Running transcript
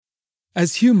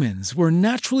As humans, we're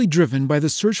naturally driven by the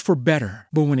search for better.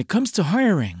 But when it comes to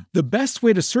hiring, the best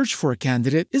way to search for a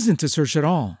candidate isn't to search at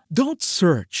all. Don't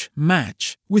search,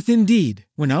 match with Indeed.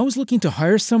 When I was looking to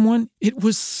hire someone, it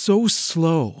was so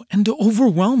slow and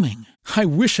overwhelming. I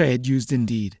wish I had used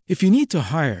Indeed. If you need to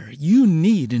hire, you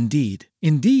need Indeed.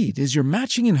 Indeed is your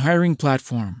matching and hiring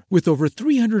platform with over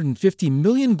 350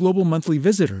 million global monthly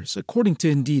visitors, according to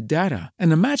Indeed data,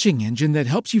 and a matching engine that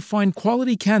helps you find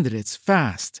quality candidates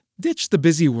fast. Ditch the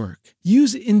busy work.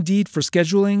 Use Indeed for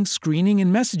scheduling, screening,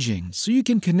 and messaging so you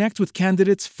can connect with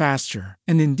candidates faster.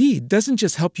 And Indeed doesn't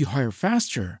just help you hire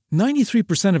faster.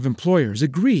 93% of employers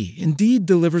agree Indeed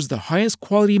delivers the highest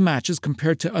quality matches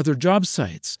compared to other job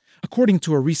sites, according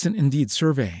to a recent Indeed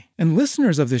survey. And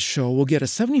listeners of this show will get a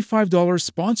 $75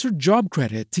 sponsored job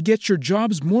credit to get your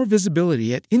jobs more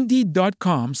visibility at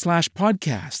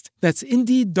Indeed.com/podcast. That's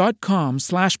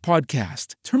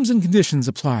Indeed.com/podcast. Terms and conditions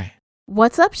apply.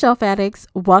 What's up, Shelf Addicts?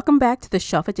 Welcome back to the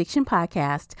Shelf Addiction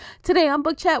Podcast. Today on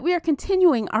Book Chat, we are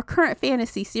continuing our current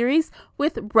fantasy series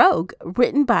with Rogue,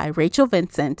 written by Rachel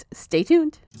Vincent. Stay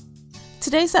tuned.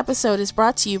 Today's episode is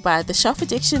brought to you by the Shelf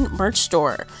Addiction merch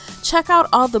store. Check out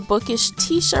all the bookish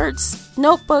t-shirts,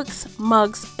 notebooks,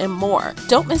 mugs, and more.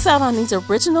 Don't miss out on these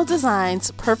original designs,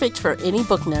 perfect for any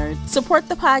book nerd. Support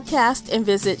the podcast and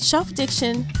visit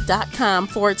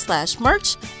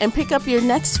shelfaddiction.com/merch and pick up your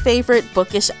next favorite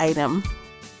bookish item.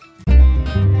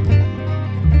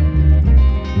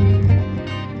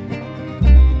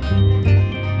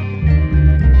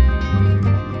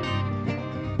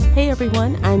 Hey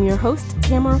everyone, I'm your host,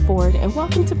 Tamara Ford, and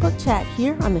welcome to Book Chat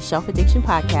here on the Shelf Addiction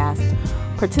Podcast.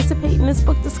 Participate in this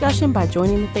book discussion by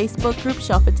joining the Facebook group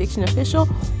Shelf Addiction Official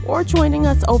or joining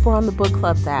us over on the Book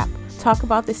Clubs app. Talk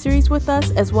about the series with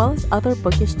us as well as other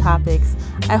bookish topics.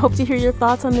 I hope to hear your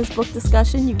thoughts on this book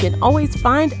discussion. You can always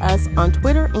find us on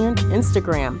Twitter and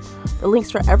Instagram. The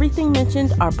links for everything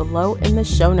mentioned are below in the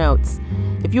show notes.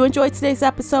 If you enjoyed today's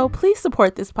episode, please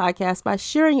support this podcast by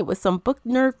sharing it with some book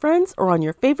nerd friends or on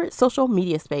your favorite social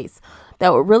media space.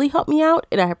 That would really help me out,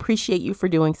 and I appreciate you for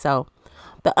doing so.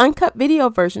 The uncut video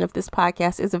version of this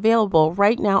podcast is available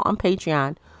right now on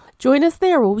Patreon. Join us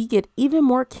there where we get even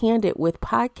more candid with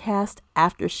podcast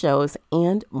after shows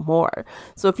and more.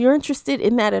 So if you're interested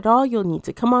in that at all, you'll need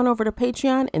to come on over to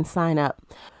Patreon and sign up.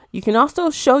 You can also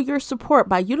show your support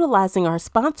by utilizing our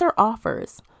sponsor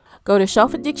offers. Go to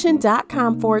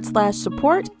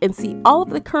shelfaddiction.com/support and see all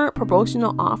of the current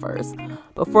promotional offers.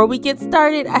 Before we get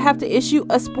started, I have to issue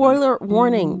a spoiler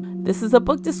warning. This is a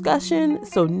book discussion,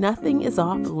 so nothing is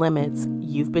off limits.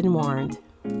 You've been warned.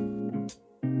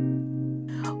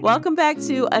 Welcome back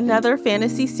to another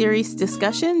fantasy series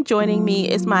discussion. Joining me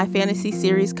is my fantasy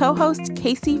series co-host,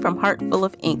 Casey from Heart Full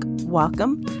of Ink.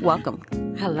 Welcome.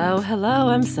 Hello.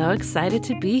 I'm so excited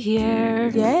to be here.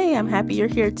 Yay, I'm happy you're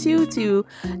here too to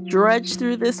drudge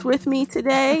through this with me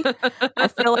today. I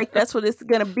feel like that's what it's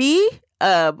going to be,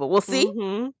 but we'll see.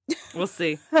 Mm-hmm. We'll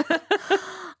see.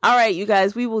 All right, you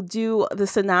guys, we will do the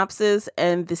synopsis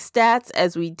and the stats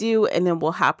as we do, and then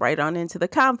we'll hop right on into the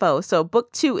convo. So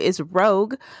book 2 is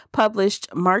Rogue, published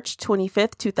March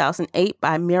 25th, 2008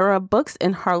 by Mira Books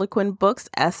and Harlequin Books,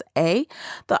 S.A.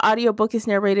 The audiobook is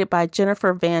narrated by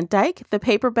Jennifer Van Dyke. The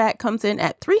paperback comes in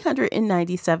at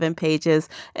 397 pages,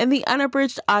 and the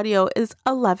unabridged audio is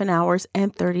 11 hours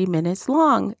and 30 minutes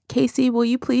long. Casey, will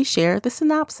you please share the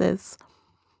synopsis?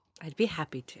 I'd be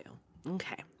happy to.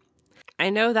 Okay. I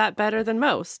know that better than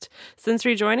most. Since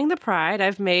rejoining the Pride,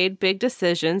 I've made big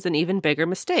decisions and even bigger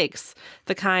mistakes,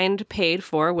 the kind paid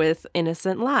for with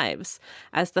innocent lives.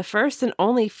 As the first and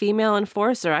only female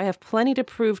enforcer, I have plenty to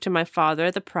prove to my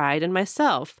father, the Pride, and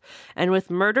myself. And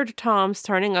with murdered Toms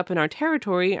turning up in our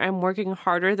territory, I'm working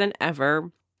harder than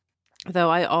ever,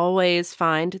 though I always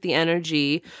find the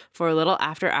energy for a little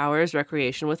after-hours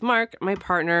recreation with Mark, my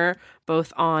partner,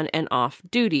 both on and off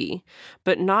duty.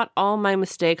 But not all my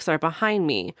mistakes are behind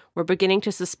me. We're beginning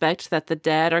to suspect that the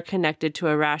dead are connected to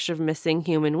a rash of missing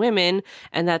human women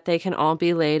and that they can all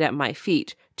be laid at my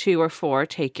feet. 2 or 4,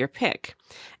 take your pick.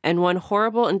 And one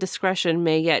horrible indiscretion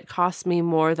may yet cost me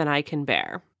more than I can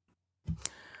bear.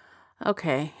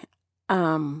 Okay.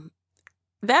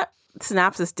 That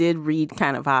synopsis did read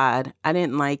kind of odd. I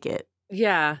didn't like it.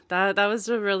 Yeah, that was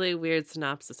a really weird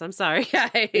synopsis. I'm sorry,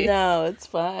 guys. No, it's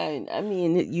fine. I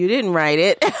mean, you didn't write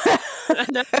it.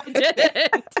 No, I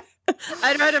didn't.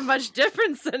 I'd write a much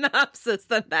different synopsis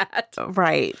than that.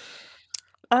 Right.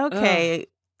 Okay.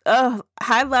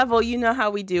 High level, you know how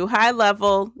we do. High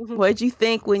level, what'd you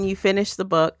think when you finished the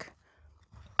book?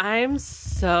 I'm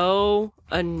so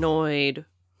annoyed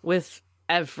with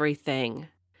everything.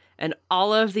 and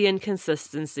all of the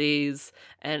inconsistencies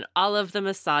and all of the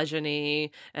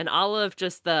misogyny and all of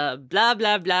just the blah,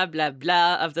 blah, blah, blah,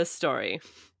 blah of the story.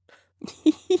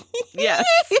 Yes.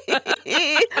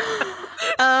 This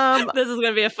is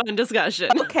going to be a fun discussion.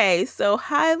 Okay, so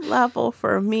high level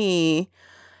for me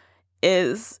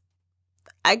is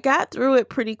I got through it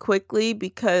pretty quickly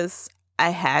because I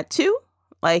had to.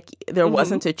 Like, there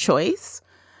wasn't a choice.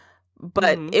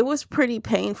 But it was pretty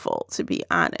painful, to be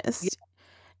honest.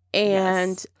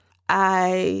 And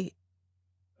I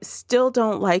still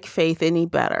don't like Faith any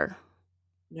better.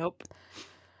 Nope.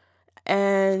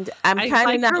 And I'm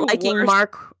kind of not liking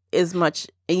Mark as much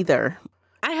either.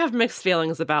 I have mixed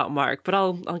feelings about Mark, but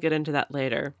I'll get into that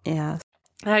later. Yeah.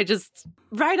 I just,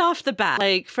 right off the bat,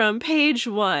 like from page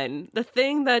 1, the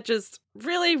thing that just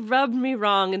really rubbed me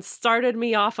wrong and started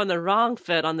me off on the wrong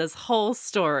foot on this whole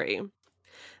story.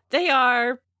 They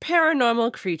are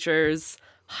paranormal creatures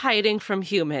hiding from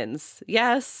humans.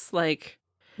 Yes, like,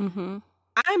 I'm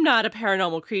not a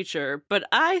paranormal creature, but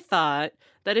I thought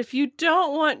that if you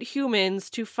don't want humans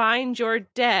to find your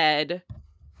dead,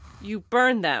 you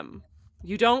burn them.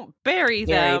 You don't bury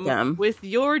them with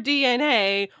your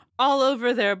DNA all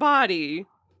over their body.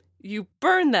 You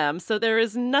burn them so there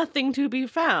is nothing to be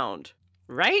found,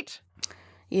 right?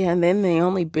 Yeah, and then they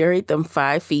only buried them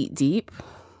 5 feet deep.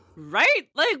 Right?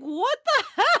 Like, what the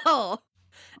hell?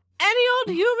 Any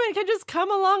old human can just come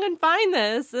along and find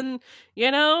this. And,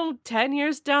 10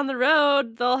 years down the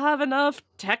road, they'll have enough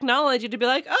technology to be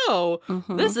like, oh,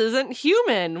 this isn't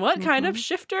human. What kind of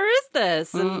shifter is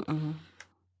this? And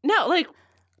no, like,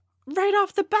 right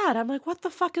off the bat, I'm like, what the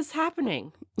fuck is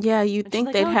happening? Yeah, you'd think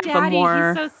like, they'd have Daddy, a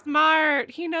more... he's so smart.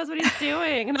 He knows what he's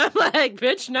doing. And I'm like,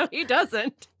 bitch, no, he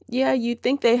doesn't. Yeah, you'd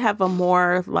think they have a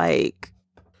more, like,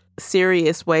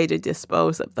 serious way to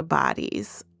dispose of the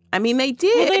bodies. I mean, they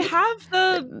did. Well, they have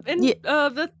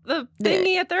the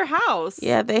thingy at their house.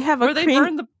 Yeah, they have a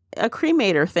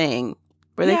cremator thing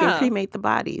where they can cremate the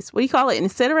bodies. What do you call it?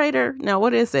 Incinerator? No,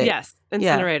 what is it? Yes,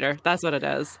 incinerator. Yeah. That's what it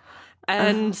is.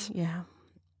 And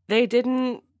they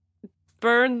didn't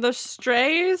burn the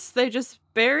strays. They just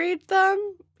buried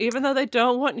them, even though they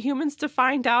don't want humans to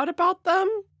find out about them.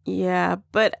 Yeah,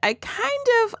 but I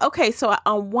okay, so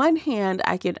on one hand,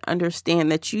 I can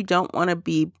understand that you don't want to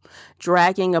be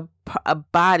dragging a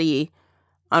body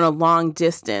on a long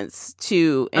distance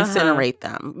to incinerate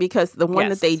them, because the one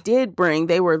that they did bring,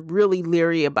 they were really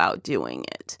leery about doing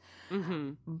it.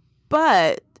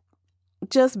 But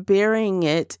just burying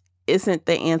it isn't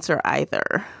the answer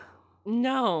either.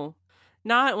 No.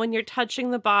 Not when you're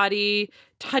touching the body,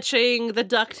 touching the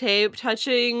duct tape,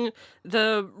 touching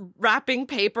the wrapping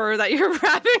paper that you're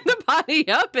wrapping the body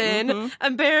up in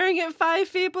and burying it 5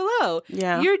 feet below.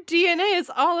 Yeah. Your DNA is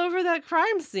all over that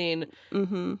crime scene.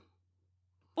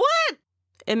 What?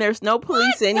 And there's no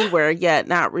police anywhere yet.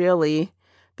 Not really.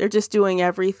 They're just doing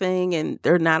everything, and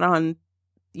they're not on,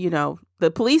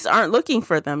 the police aren't looking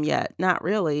for them yet. Not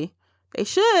really. They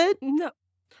should. No.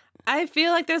 I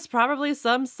feel like there's probably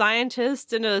some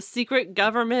scientist in a secret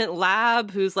government lab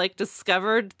who's like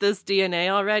discovered this DNA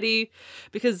already,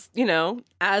 because,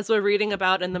 as we're reading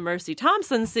about in the Mercy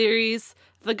Thompson series,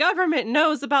 the government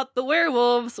knows about the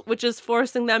werewolves, which is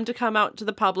forcing them to come out to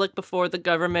the public before the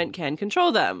government can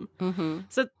control them.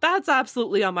 So that's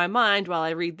absolutely on my mind while I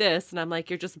read this. And I'm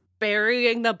like, you're just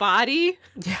burying the body?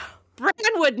 Yeah. Bran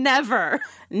would never.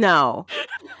 No.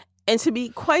 And to be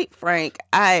quite frank,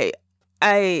 I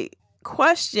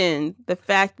question the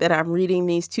fact that I'm reading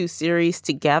these two series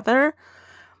together,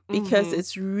 because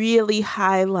it's really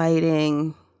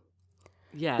highlighting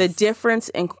the difference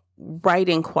in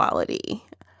writing quality.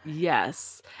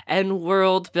 Yes. And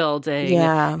world building.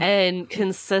 Yeah. And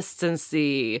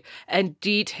consistency and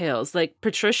details. Like,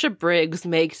 Patricia Briggs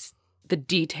makes the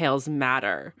details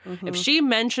matter. If she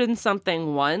mentions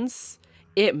something once,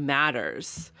 it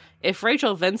matters. If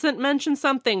Rachel Vincent mentions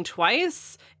something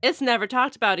twice, it's never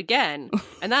talked about again.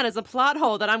 And that is a plot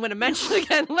hole that I'm going to mention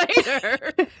again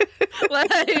later.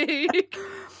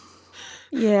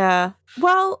 Yeah.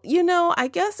 Well, I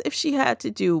guess if she had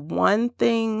to do one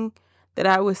thing that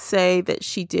I would say that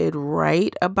she did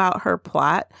right about her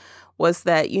plot was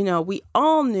that, we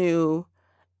all knew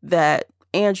that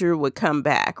Andrew would come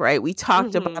back, right? We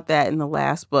talked about that in the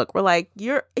last book. We're like,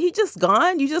 he just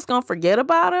gone? You just gonna forget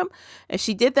about him? And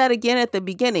she did that again at the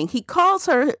beginning. He calls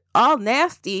her all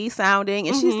nasty sounding,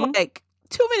 and she's like,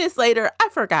 2 minutes later, I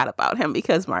forgot about him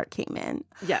because Mark came in.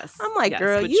 Yes. I'm like,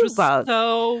 girl, which you was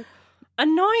so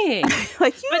annoying.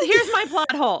 But here's my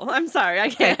plot hole. I'm sorry, I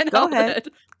can't help it.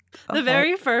 The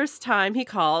very first time he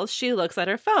calls, she looks at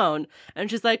her phone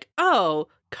and she's like, oh,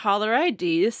 caller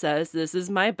ID says this is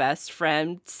my best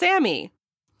friend, Sammy.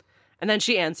 And then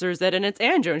she answers it and it's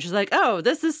Andrew. And she's like, oh,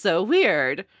 this is so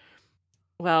weird.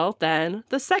 Well, then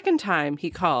the second time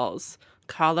he calls,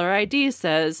 caller ID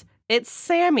says it's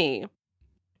Sammy.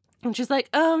 And she's like,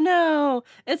 oh no,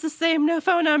 it's the same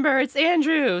phone number. It's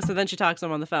Andrew. So then she talks to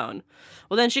him on the phone.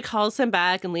 Well, then she calls him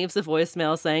back and leaves a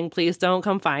voicemail saying, please don't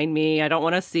come find me. I don't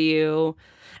want to see you.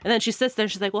 And then she sits there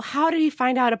and she's like, well, how did he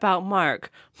find out about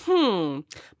Mark?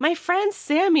 My friend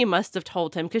Sammy must have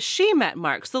told him because she met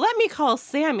Mark. So let me call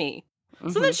Sammy.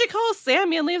 So then she calls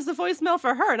Sammy and leaves a voicemail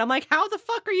for her. And I'm like, how the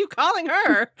fuck are you calling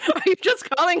her? Are you just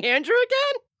calling Andrew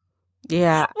again?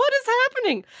 Yeah. What is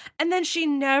happening? And then she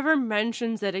never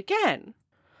mentions it again.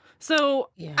 So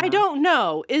I don't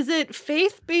know. Is it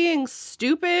Faith being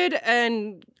stupid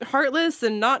and heartless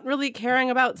and not really caring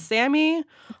about Sammy?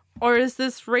 Or is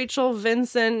this Rachel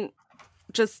Vincent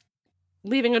just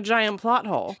leaving a giant plot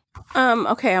hole?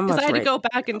 Okay, because I had to go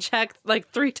back and check like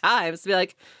 3 times to be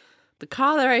like, the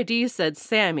caller ID said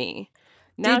Sammy.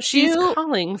 Now she's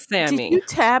calling Sammy. Did you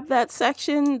tab that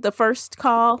section, the first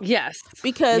call? Yes.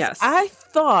 Because I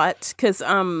thought,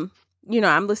 I'm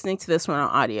listening to this one on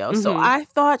audio. So I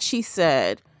thought she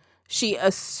said she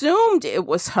assumed it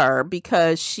was her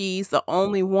because she's the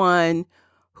only one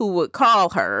who would call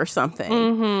her or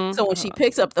something. So when she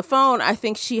picks up the phone, I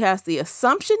think she has the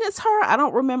assumption it's her. I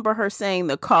don't remember her saying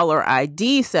the caller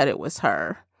ID said it was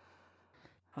her.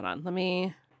 Hold on. Let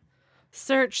me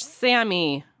search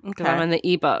Sammy. Okay. I'm in the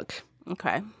ebook.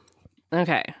 Okay.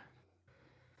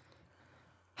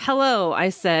 Hello, I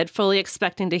said, fully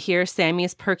expecting to hear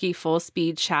Sammy's perky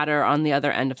full-speed chatter on the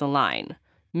other end of the line.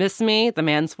 Miss me? The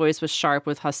man's voice was sharp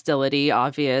with hostility,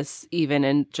 obvious even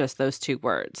in just those 2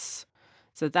 words.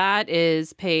 So that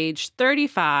is page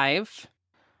 35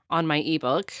 on my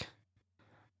ebook,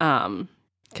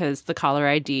 because the caller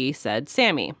ID said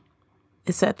Sammy.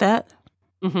 It said that?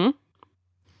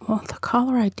 Well, the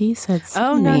caller ID said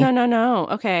Sammy. Oh, no.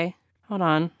 Okay, hold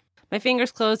on. My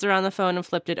fingers closed around the phone and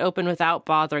flipped it open without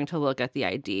bothering to look at the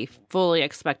ID, fully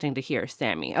expecting to hear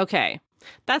Sammy. Okay,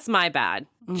 that's my bad.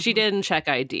 She didn't check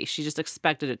ID. She just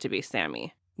expected it to be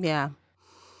Sammy. Yeah.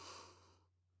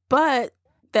 But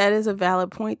that is a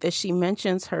valid point that she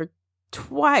mentions her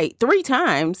 3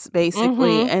 times,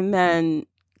 basically, and then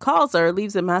calls her,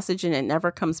 leaves a message, and it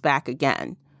never comes back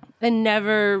again. It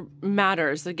never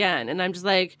matters again. And I'm just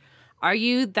like, are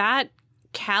you that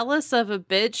callous of a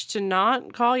bitch to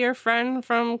not call your friend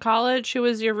from college who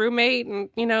was your roommate and,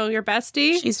 your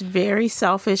bestie? She's very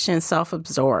selfish and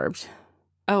self-absorbed.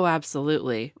 Oh,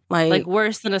 absolutely. Like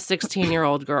worse than a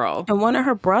 16-year-old girl. And one of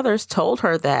her brothers told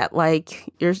her that,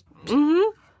 you're...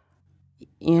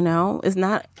 it's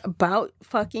not about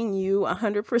fucking you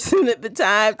 100% of the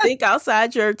time. Think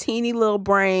outside your teeny little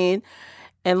brain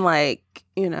and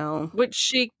which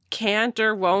she can't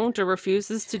or won't or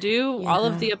refuses to do. All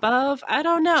of the above. I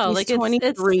don't know. She's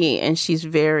 23 and she's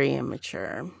very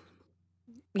immature.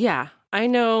 Yeah. I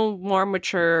know more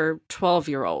mature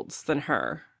 12-year-olds than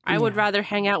her. I would rather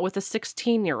hang out with a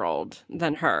 16-year-old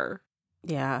than her.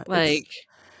 Yeah.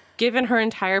 Given her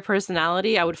entire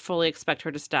personality, I would fully expect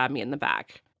her to stab me in the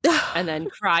back and then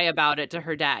cry about it to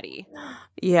her daddy.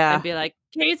 Yeah. And be like,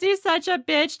 Casey's such a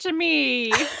bitch to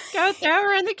me. Go throw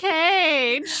her in the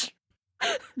cage.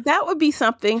 That would be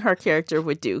something her character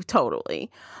would do.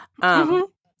 Totally.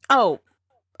 Oh,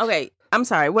 okay. I'm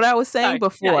sorry. What I was saying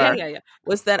before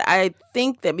was that I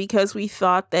think that because we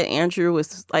thought that Andrew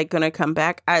was going to come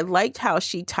back, I liked how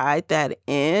she tied that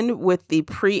in with the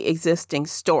pre-existing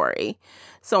story.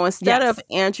 So instead of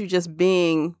Andrew just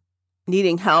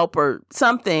needing help or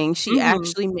something, she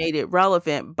actually made it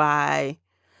relevant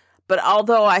but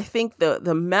although I think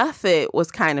the method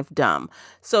was kind of dumb.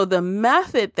 So the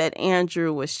method that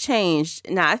Andrew was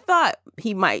changed, now I thought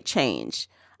he might change.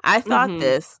 I thought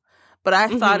this, but I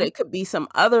thought it could be some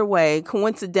other way.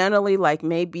 Coincidentally,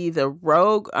 maybe the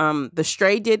rogue, the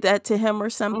stray did that to him or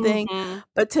something.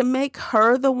 But to make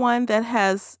her the one that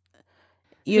has,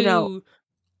 Who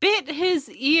bit his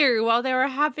ear while they were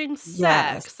having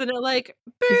sex. And it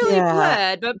barely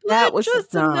bled, but bled was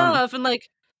just enough. And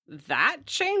that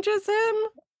changes him?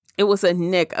 It was a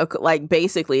nick,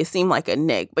 basically, it seemed like a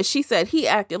nick. But she said he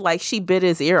acted like she bit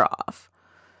his ear off.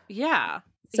 Yeah.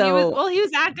 So, he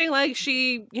was acting like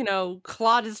she,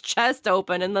 clawed his chest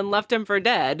open and then left him for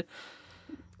dead.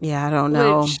 Yeah, I don't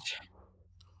know.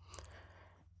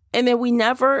 And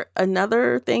then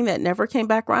another thing that never came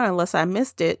back around unless I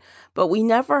missed it, but we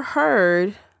never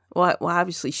heard, well,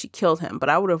 obviously she killed him, but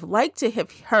I would have liked to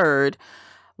have heard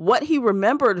what he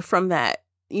remembered from that,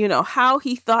 how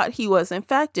he thought he was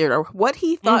infected or what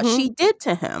he thought she did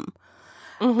to him.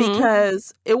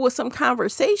 because it was some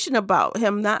conversation about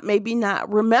him not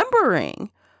remembering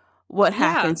what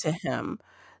happened to him.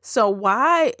 So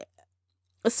why?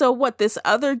 So what? This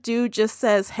other dude just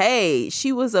says, "Hey,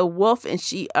 she was a wolf and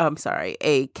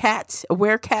a cat, a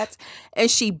werecat,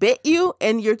 and she bit you,"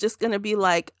 and you're just gonna be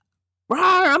like,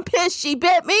 "Rawr, I'm pissed. She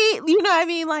bit me." You know what I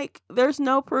mean? Like, there's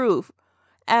no proof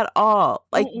at all.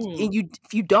 Like, and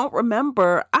if you don't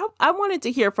remember, I wanted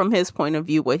to hear from his point of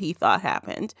view what he thought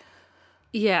happened.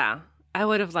 Yeah, I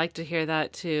would have liked to hear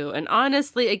that too. And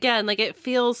honestly, again, like, it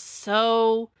feels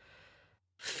so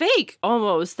fake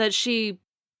almost that she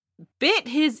bit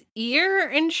his ear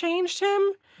and changed him.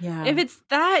 Yeah. If it's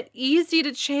that easy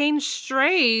to change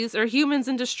strays or humans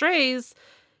into strays,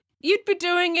 you'd be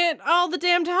doing it all the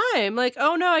damn time. Like,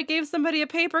 oh no, I gave somebody a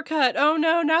paper cut. Oh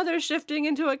no, now they're shifting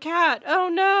into a cat. Oh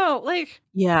no. Like,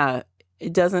 yeah,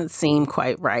 it doesn't seem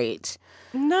quite right.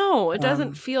 No, it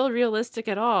doesn't feel realistic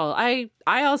at all. I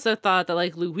also thought that,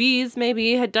 like, Louise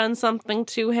maybe had done something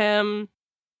to him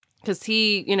because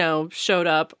he, showed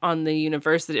up on the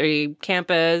university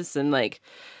campus and, like,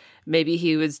 maybe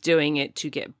he was doing it to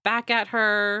get back at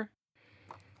her.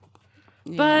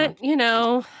 Yeah. But,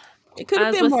 it could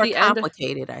have been more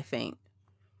complicated, I think.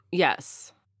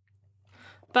 Yes.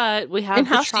 But we have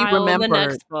the trial in the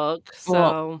next book,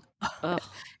 so...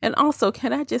 And also,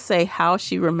 can I just say how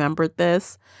she remembered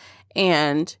this?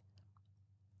 And,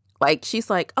 like, she's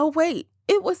like, oh, wait,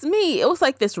 it was me. It was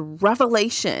like this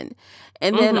revelation.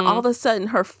 And then all of a sudden,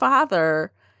 her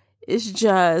father is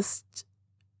just,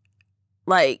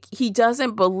 like, he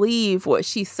doesn't believe what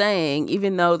she's saying,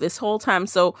 even though this whole time,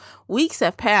 so weeks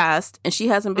have passed, and she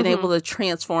hasn't been able to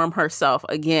transform herself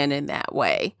again in that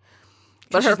way.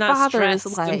 But her father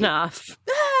is like, enough.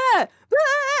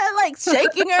 Like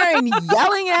shaking her and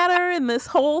yelling at her, and this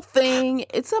whole thing,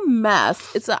 it's a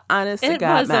mess. It's an honest to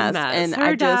God mess. And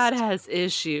her dad has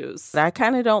issues. I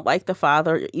kind of don't like the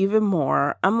father even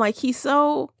more. I'm like, he's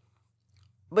so,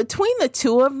 between the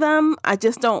two of them, I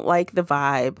just don't like the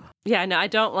vibe. Yeah, no, I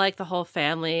don't like the whole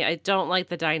family. I don't like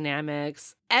the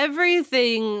dynamics.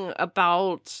 Everything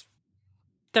about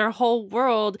their whole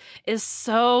world is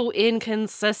so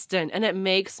inconsistent, and it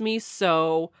makes me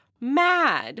so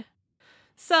mad.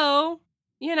 So,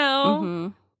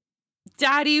 Daddy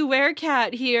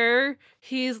Werecat here,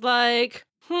 he's like,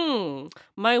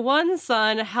 my one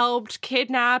son helped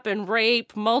kidnap and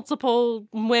rape multiple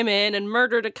women and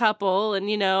murdered a couple,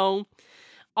 and,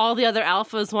 all the other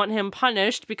alphas want him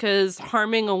punished because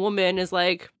harming a woman is,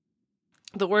 like,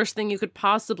 the worst thing you could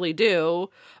possibly do.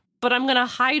 But I'm going to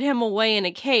hide him away in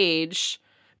a cage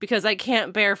because I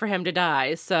can't bear for him to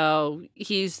die. So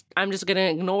I'm just going to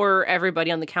ignore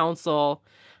everybody on the council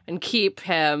and keep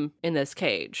him in this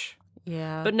cage.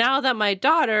 Yeah. But now that my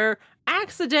daughter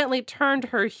accidentally turned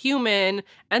her human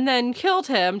and then killed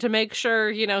him to make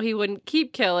sure, he wouldn't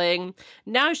keep killing,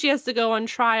 now she has to go on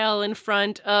trial in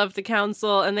front of the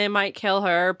council and they might kill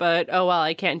her. But, oh, well,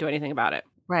 I can't do anything about it.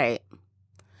 Right.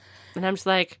 And I'm just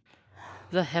like,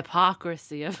 the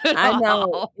hypocrisy of it I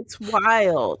know. It's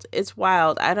wild. It's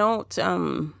wild. I don't,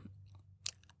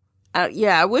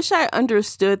 I wish I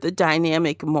understood the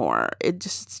dynamic more. It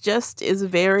just is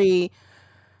very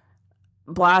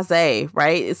blasé,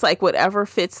 right? It's like whatever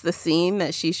fits the scene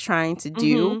that she's trying to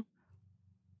do.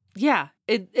 Yeah.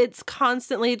 It's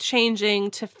constantly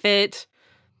changing to fit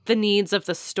the needs of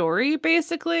the story,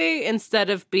 basically, instead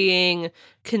of being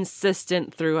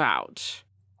consistent throughout.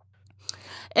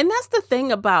 And that's the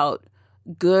thing about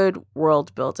good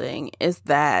world building, is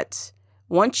that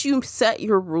once you set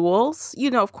your rules,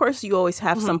 of course you always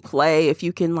have some play if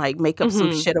you can, like, make up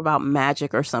some shit about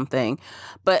magic or something.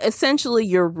 But essentially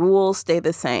your rules stay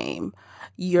the same.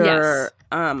 Your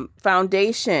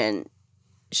foundation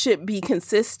should be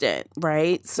consistent,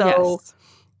 right? So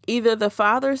either the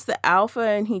father's the alpha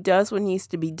and he does what needs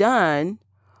to be done,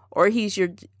 or he's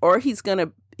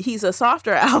a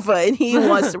softer alpha and he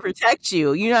wants to protect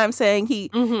you. You know what I'm saying?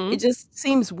 It just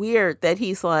seems weird that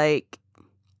he's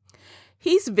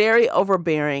very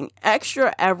overbearing,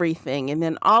 extra everything. And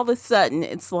then all of a sudden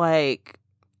it's like,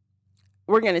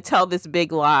 we're going to tell this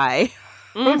big lie.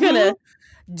 We're going to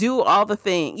do all the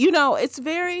things. It's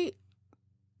very,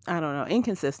 I don't know,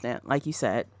 inconsistent, like you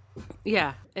said.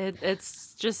 Yeah,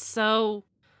 it's just so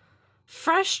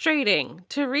frustrating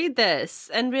to read this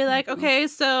and be like, okay,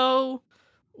 so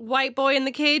white boy in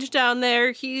the cage down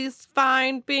there, he's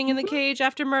fine being in the cage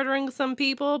after murdering some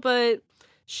people, but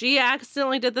she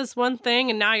accidentally did this one thing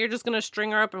and now you're just going to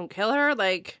string her up and kill her?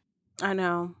 Like, I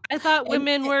know. I thought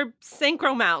women were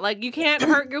synchromount. Like, you can't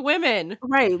hurt your women.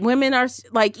 Right. Women are,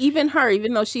 like, even her,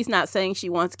 even though she's not saying she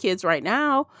wants kids right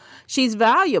now, she's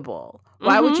valuable.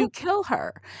 Why would you kill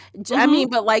her? I mean,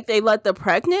 but like they let the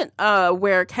pregnant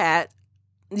werecat,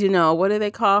 what do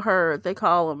they call her? They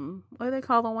call them, what do they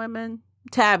call the women?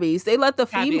 Tabbies. They let the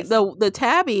female, the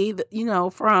tabby,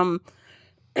 from,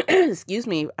 excuse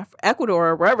me, Ecuador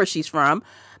or wherever she's from,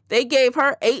 they gave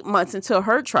her 8 months until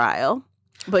her trial,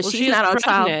 but she's not on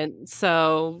trial.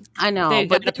 So I know,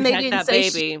 but they didn't say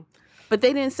baby. But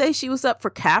they didn't say she was up for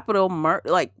capital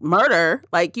murder.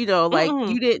 Like, you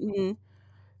didn't.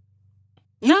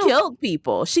 You killed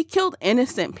people. She killed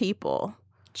innocent people.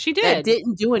 She did. That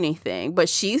didn't do anything. But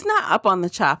she's not up on the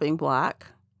chopping block.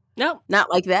 Nope. Not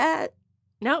like that.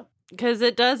 Nope. Because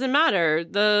it doesn't matter.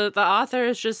 The author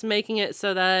is just making it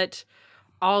so that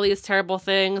all these terrible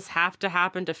things have to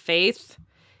happen to Faith,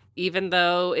 even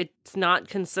though it's not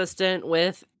consistent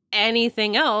with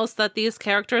anything else that these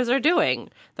characters are doing,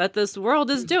 that this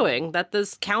world is doing, that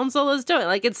this council is doing.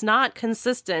 Like, it's not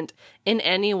consistent in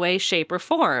any way, shape, or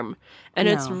form. And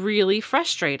it's really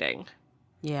frustrating.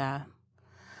 Yeah.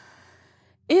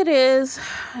 It is.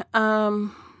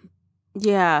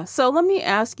 Yeah. So let me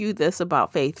ask you this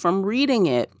about Faith. From reading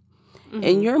it,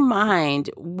 in your mind,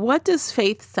 what does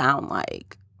Faith sound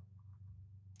like?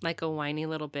 Like a whiny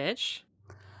little bitch?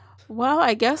 Well,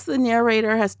 I guess the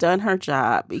narrator has done her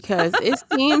job, because it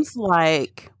seems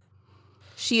like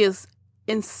she is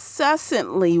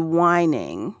incessantly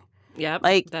whining. Yep.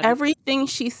 Like everything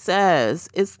she says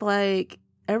is like,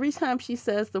 every time she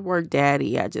says the word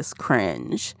daddy, I just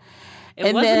cringe.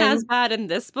 It wasn't as bad in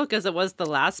this book as it was the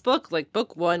last book. Like,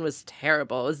 book 1 was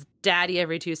terrible. It was daddy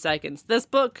every 2 seconds. This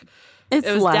book, it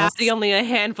was less. Daddy only a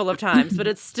handful of times, but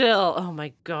it's still, oh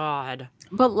my God.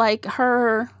 But like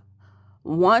her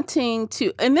wanting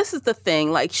to, and this is the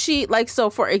thing, so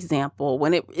for example,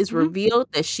 when it is revealed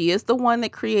that she is the one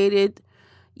that created,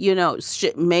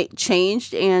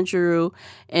 changed Andrew,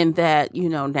 and that,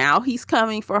 now he's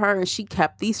coming for her, and she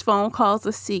kept these phone calls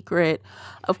a secret.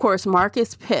 Of course, Mark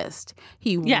is pissed.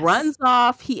 He runs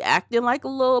off. He acting like a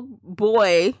little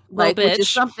boy, which is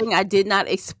something I did not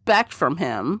expect from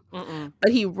him.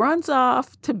 But he runs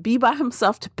off to be by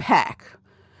himself to pack.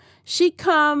 She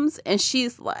comes and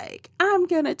she's like, I'm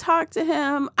going to talk to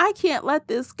him. I can't let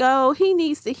this go. He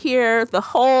needs to hear the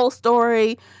whole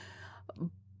story.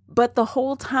 But the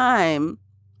whole time,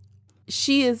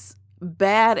 she is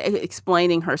bad at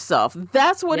explaining herself.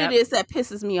 That's what it is that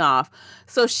pisses me off.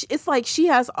 So it's like she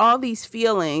has all these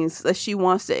feelings that she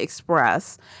wants to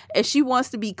express, and she wants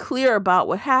to be clear about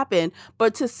what happened,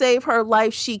 but to save her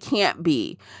life, she can't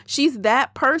be. She's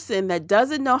that person that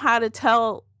doesn't know how to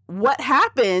tell what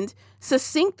happened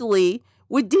succinctly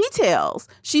with details.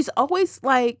 She's always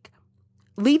like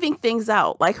leaving things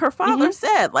out. Like her father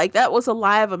said, like, that was a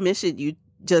lie of omission you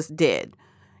just did.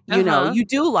 You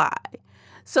do lie.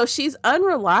 So she's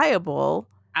unreliable.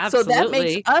 Absolutely. So that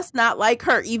makes us not like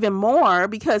her even more,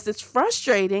 because it's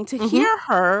frustrating to hear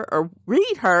her or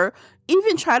read her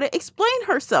even try to explain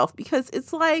herself, because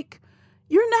it's like,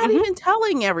 you're not even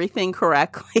telling everything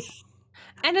correctly.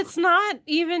 And it's not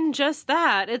even just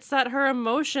that. It's that her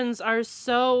emotions are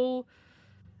so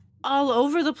all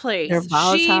over the place. They're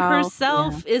volatile. She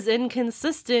herself is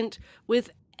inconsistent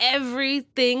with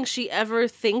everything she ever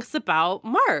thinks about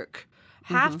Mark.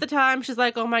 Half the time she's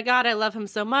like, oh my God, I love him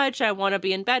so much. I want to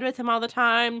be in bed with him all the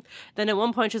time. Then at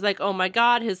one point she's like, oh my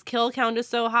God, his kill count is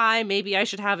so high. Maybe I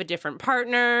should have a different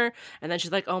partner. And then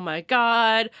she's like, oh my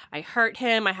God, I hurt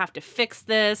him. I have to fix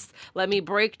this. Let me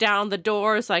break down the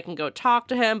door so I can go talk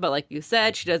to him. But like you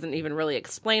said, she doesn't even really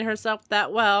explain herself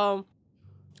that well.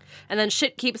 And then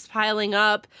shit keeps piling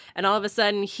up, and all of a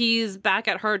sudden he's back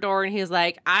at her door and he's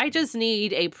like, I just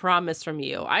need a promise from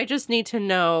you. I just need to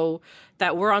know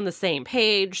that we're on the same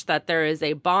page, that there is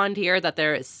a bond here, that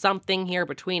there is something here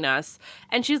between us.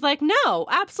 And she's like, no,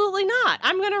 absolutely not.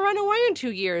 I'm going to run away in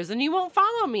 2 years and you won't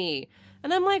follow me.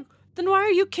 And I'm like, then why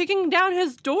are you kicking down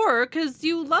his door? Because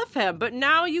you love him, but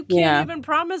now you can't even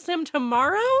promise him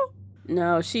tomorrow?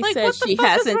 No, she said she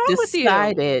hasn't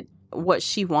decided what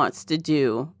she wants to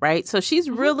do, right? So she's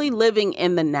really living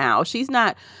in the now. She's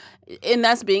not, and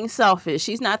that's being selfish.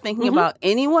 She's not thinking about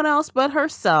anyone else but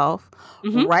herself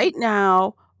right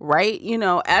now, right?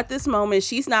 At this moment,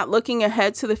 she's not looking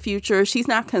ahead to the future. She's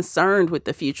not concerned with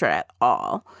the future at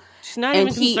all. She's not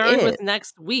even concerned with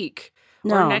next week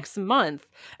or next month.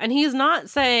 And he's not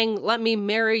saying, let me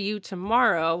marry you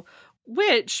tomorrow,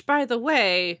 which, by the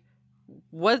way,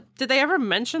 what did they ever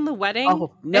mention the wedding?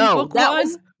 Oh, no,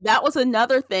 that was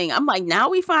another thing. I'm like, now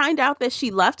we find out that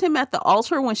she left him at the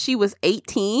altar when she was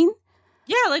 18.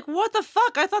 Yeah, like, what the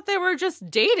fuck? I thought they were just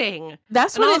dating.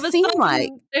 That's what it seemed like.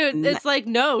 It's like,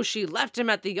 no, she left him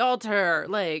at the altar.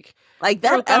 Like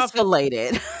that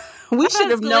escalated We should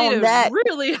have known that.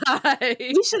 Really high.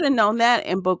 We should have known that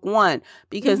in book 1,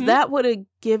 because that would have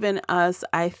given us,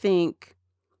 I think,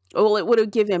 well, it would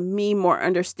have given me more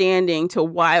understanding to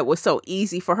why it was so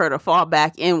easy for her to fall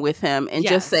back in with him and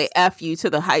just say F you to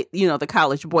the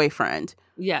college boyfriend.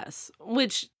 Yes.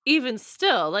 Which even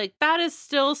still, like, that is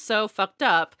still so fucked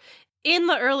up. In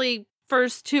the early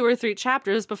first 2 or 3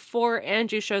 chapters before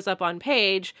Andrew shows up on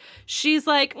Paige, she's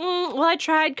like, well, I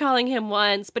tried calling him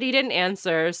once, but he didn't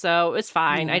answer, so it's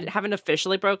fine. I haven't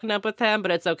officially broken up with him,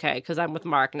 but it's okay because I'm with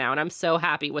Mark now, and I'm so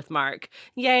happy with Mark.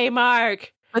 Yay,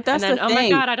 Mark! But that's and then, the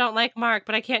thing. Oh my God, I don't like Mark,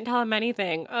 but I can't tell him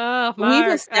anything. Oh, Mark.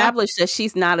 We've established that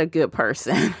she's not a good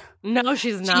person. No,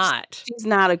 she's not. She's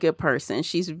not a good person.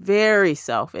 She's very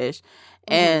selfish.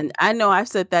 And I know I've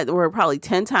said that word probably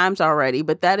 10 times already,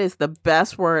 but that is the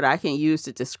best word I can use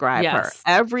to describe her.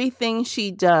 Everything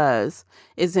she does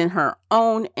is in her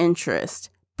own interest,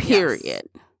 period.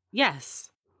 Yes.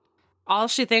 All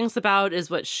she thinks about is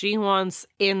what she wants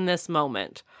in this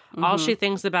moment. All she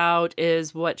thinks about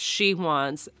is what she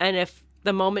wants. And if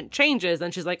the moment changes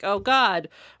and she's like, oh God,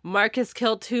 Mark has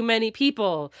killed too many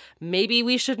people. Maybe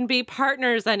we shouldn't be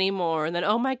partners anymore. And then,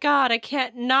 oh my God, I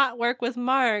can't not work with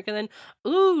Mark. And then,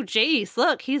 ooh, Jace,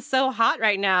 look, he's so hot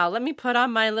right now. Let me put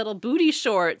on my little booty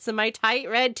shorts and my tight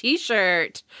red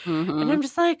t-shirt. And I'm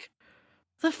just like,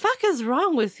 the fuck is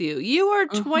wrong with you? You are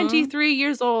 23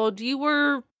 years old. You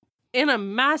were in a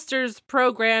master's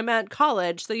program at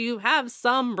college, so you have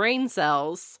some brain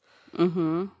cells.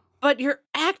 But you're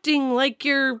acting like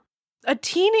you're a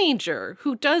teenager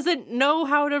who doesn't know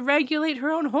how to regulate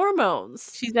her own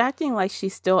hormones. She's acting like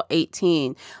she's still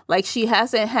 18. Like she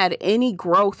hasn't had any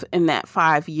growth in that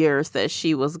 5 years that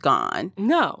she was gone.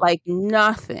 No. Like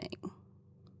nothing.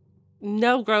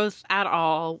 No growth at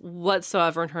all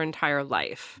whatsoever in her entire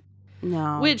life.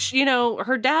 No. Which,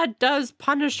 her dad does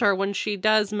punish her when she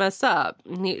does mess up.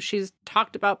 She's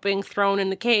talked about being thrown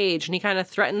in the cage, and he kind of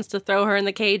threatens to throw her in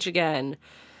the cage again.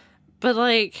 But,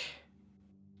 like,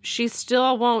 she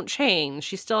still won't change.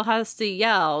 She still has to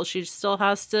yell. She still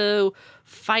has to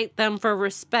fight them for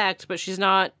respect, but she's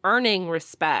not earning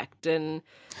respect. And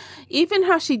even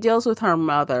how she deals with her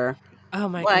mother. Oh,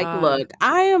 my God. Like, look,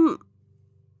 I am...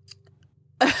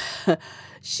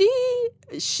 She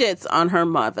shits on her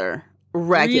mother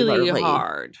regularly. Really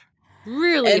hard.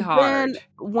 Really and hard. Then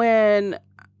when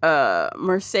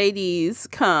Mercedes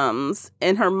comes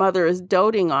and her mother is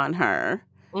doting on her,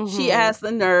 she has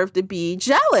the nerve to be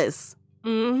jealous.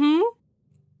 Like,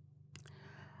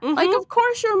 of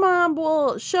course your mom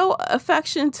will show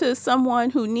affection to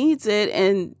someone who needs it,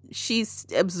 and she's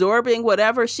absorbing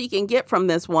whatever she can get from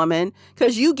this woman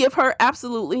because you give her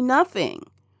absolutely nothing.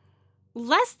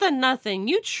 Less than nothing.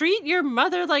 You treat your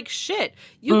mother like shit.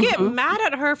 You get mad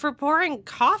at her for pouring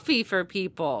coffee for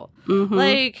people.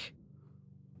 Like,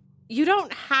 you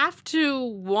don't have to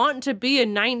want to be a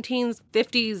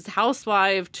 1950s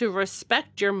housewife to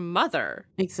respect your mother.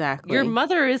 Exactly. Your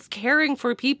mother is caring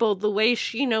for people the way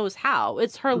she knows how.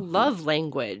 It's her love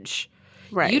language.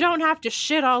 Right. You don't have to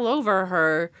shit all over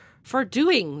her for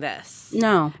doing this.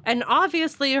 No. And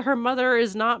obviously her mother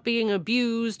is not being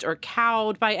abused or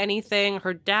cowed by anything.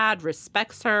 Her dad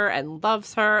respects her and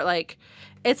loves her. Like,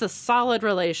 it's a solid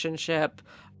relationship.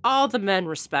 All the men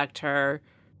respect her,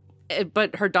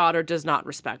 but her daughter does not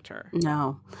respect her.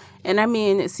 No. And I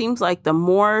mean, it seems like the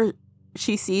more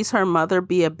she sees her mother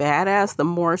be a badass, the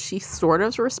more she sort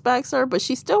of respects her, but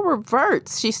she still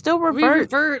reverts. She still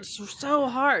reverts so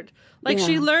hard. Like,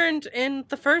 she learned in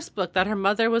the first book that her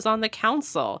mother was on the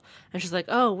council. And she's like,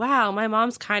 oh, wow, my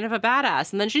mom's kind of a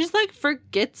badass. And then she just, like,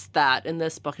 forgets that in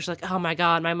this book. She's like, oh, my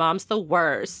God, my mom's the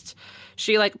worst.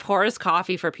 She, like, pours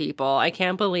coffee for people. I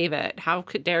can't believe it. How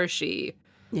dare she?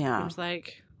 Yeah. I was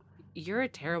like, you're a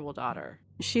terrible daughter.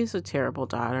 She's a terrible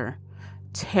daughter.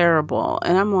 Terrible.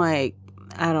 And I'm like,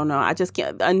 I don't know. I just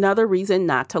can't. Another reason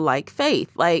not to like Faith.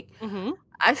 Like,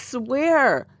 I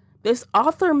swear, this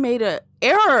author made an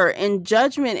error in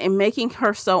judgment in making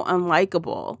her so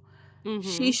unlikable.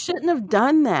 She shouldn't have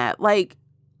done that. Like,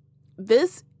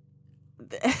 this,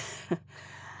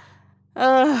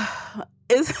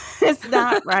 it's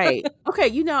not right.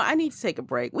 Okay, I need to take a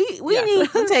break. We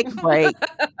need to take a break.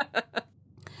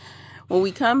 When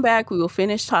we come back, we will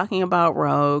finish talking about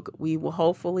Rogue. We will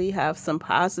hopefully have some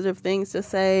positive things to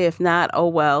say. If not, oh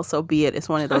well, so be it. It's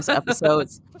one of those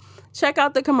episodes. Check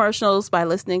out the commercials. By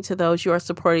listening to those, you are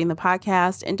supporting the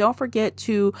podcast. And don't forget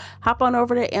to hop on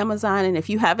over to Amazon. And if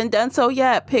you haven't done so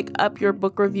yet, pick up your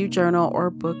book review journal or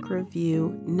book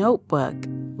review notebook.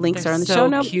 Links are in the show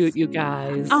notes. So cute, you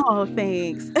guys. Oh,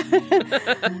 thanks.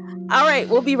 All right,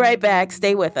 we'll be right back.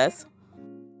 Stay with us.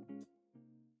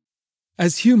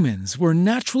 As humans, we're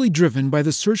naturally driven by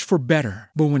the search for better.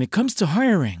 But when it comes to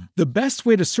hiring, the best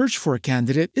way to search for a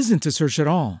candidate isn't to search at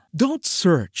all. Don't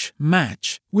search,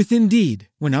 match with Indeed.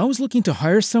 When I was looking to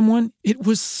hire someone, it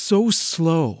was so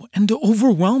slow and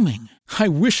overwhelming. I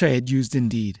wish I had used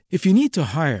Indeed. If you need to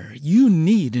hire, you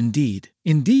need Indeed.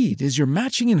 Indeed is your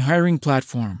matching and hiring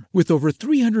platform with over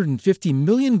 350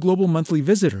 million global monthly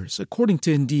visitors, according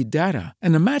to Indeed data,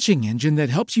 and a matching engine that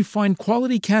helps you find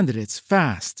quality candidates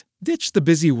fast. Ditch the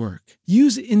busy work.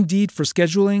 Use Indeed for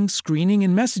scheduling, screening,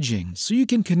 and messaging so you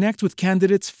can connect with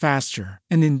candidates faster.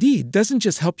 And Indeed doesn't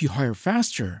just help you hire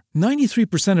faster.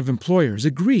 93% of employers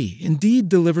agree Indeed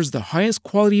delivers the highest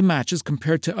quality matches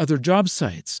compared to other job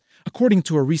sites, according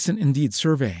to a recent Indeed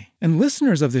survey. And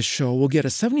listeners of this show will get a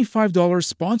 $75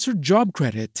 sponsored job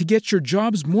credit to get your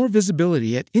jobs more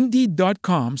visibility at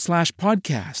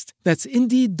Indeed.com/podcast. That's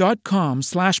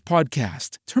Indeed.com/podcast.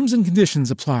 Terms and conditions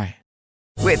apply.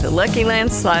 With the Lucky Land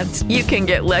Slots, you can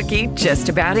get lucky just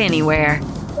about anywhere.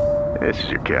 This is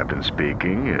your captain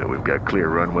speaking. We've got clear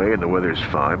runway and the weather's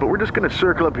fine, but we're just going to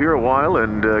circle up here a while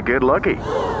and get lucky.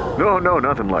 No,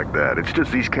 nothing like that. It's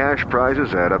just these cash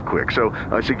prizes add up quick. So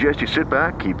I suggest you sit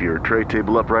back, keep your tray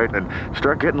table upright, and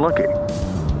start getting lucky.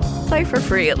 Play for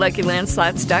free at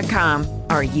LuckyLandSlots.com.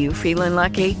 Are you feeling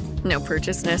lucky? No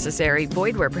purchase necessary.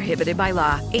 Void where prohibited by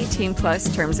law.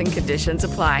 18+ terms and conditions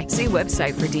apply. See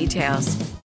website for details.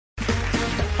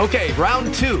 Okay,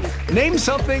 round two. Name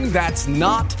something that's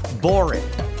not boring.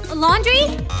 A laundry?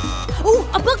 Ooh,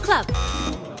 a book club.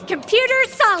 Computer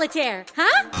solitaire,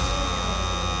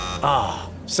 huh?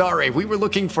 Sorry, we were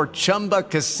looking for Chumba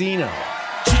Casino.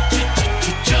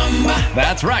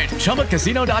 That's right.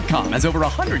 ChumbaCasino.com has over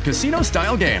 100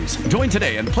 casino-style games. Join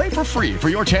today and play for free for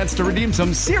your chance to redeem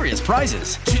some serious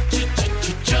prizes.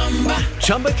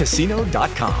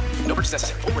 ChumbaCasino.com. No purchase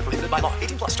necessary. Void where prohibited by law.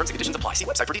 18+ terms and conditions apply. See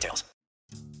website for details.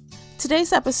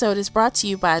 Today's episode is brought to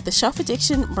you by the Shelf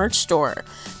Addiction merch store.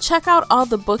 Check out all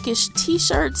the bookish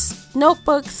t-shirts,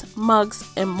 notebooks, mugs,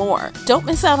 and more. Don't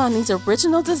miss out on these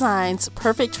original designs,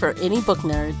 perfect for any book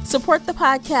nerd. Support the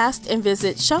podcast and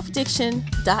visit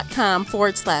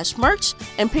shelfaddiction.com/merch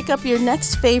and pick up your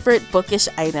next favorite bookish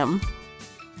item.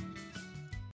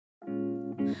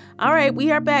 All right,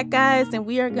 we are back, guys, and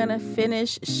we are going to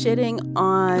finish shitting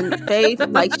on Faith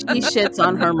like she shits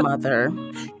on her mother.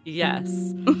 Yes.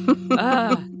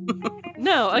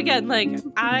 No, again, like,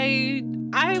 I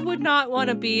would not want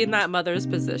to be in that mother's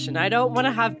position. I don't want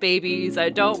to have babies. I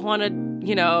don't want to,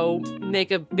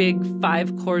 make a big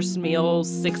 5-course meal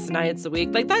 6 nights a week.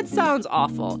 Like, that sounds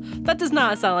awful. That does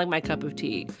not sound like my cup of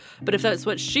tea. But if that's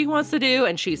what she wants to do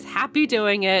and she's happy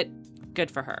doing it,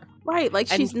 good for her. Right, like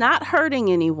she's not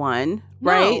hurting anyone,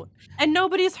 right? No, and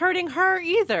nobody's hurting her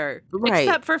either, right,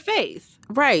 except for Faith.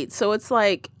 Right, so it's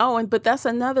like, but that's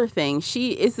another thing.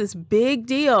 She is this big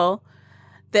deal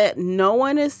that no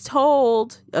one is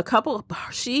told.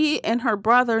 She and her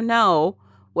brother know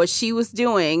what she was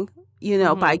doing,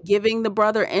 by giving the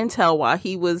brother intel while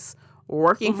he was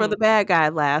working for the bad guy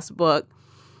last book.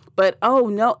 But,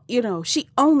 she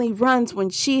only runs when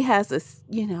she has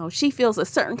she feels a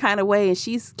certain kind of way and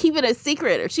she's keeping it a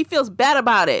secret or she feels bad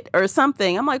about it or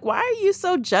something. I'm like, why are you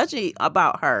so judgy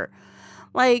about her?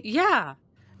 Like, yeah,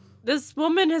 this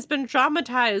woman has been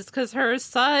traumatized because her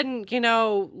son,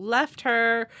 left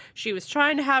her. She was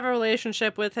trying to have a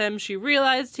relationship with him. She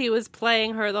realized he was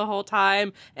playing her the whole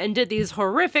time and did these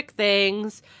horrific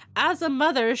things. As a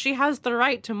mother, she has the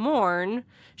right to mourn.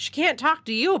 She can't talk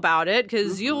to you about it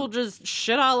because you'll just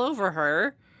shit all over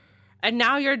her. And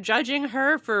now you're judging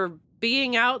her for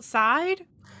being outside?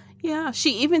 Yeah,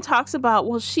 she even talks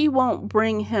about, she won't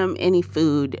bring him any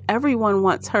food. Everyone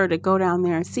wants her to go down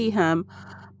there and see him,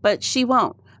 but she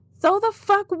won't. So the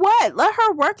fuck what? Let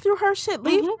her work through her shit.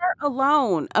 Leave her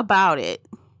alone about it.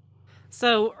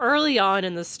 So early on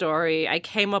in the story, I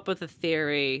came up with a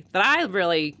theory that I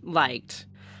really liked.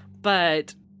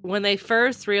 But when they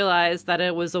first realized that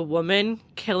it was a woman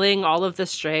killing all of the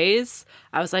strays,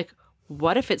 I was like,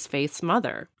 what if it's Faith's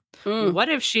mother? What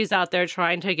if she's out there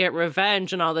trying to get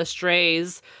revenge on all the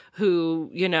strays who,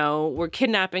 were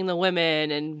kidnapping the women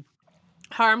and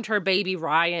harmed her baby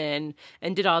Ryan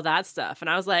and did all that stuff? And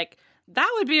I was like,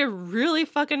 that would be a really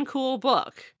fucking cool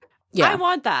book. Yeah. I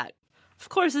want that. Of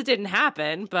course it didn't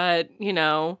happen, but,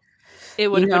 it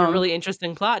would have been a really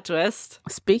interesting plot twist.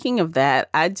 Speaking of that,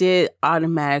 I did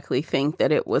automatically think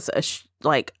that it was a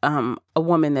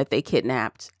woman that they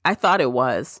kidnapped. I thought it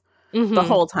was the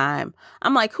whole time.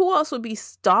 I'm like, who else would be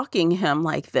stalking him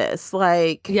like this?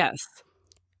 Like, yes,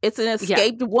 it's an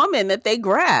escaped woman that they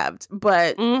grabbed.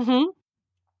 But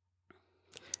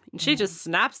And she just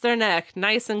snaps their neck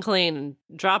nice and clean and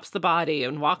drops the body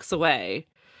and walks away.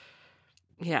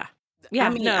 Yeah. Yeah, I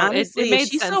mean, no, honestly, it made if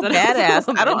she's sense so that it was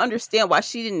a badass, I don't woman. understand why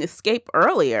she didn't escape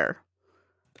earlier.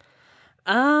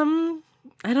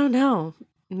 I don't know.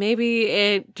 Maybe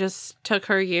it just took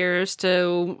her years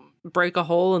to break a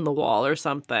hole in the wall or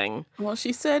something. Well,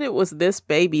 she said it was this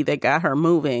baby that got her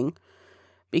moving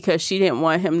because she didn't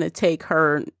want him to take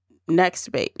her next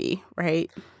baby,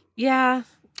 right? Yeah.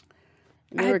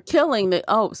 They were killing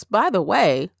by the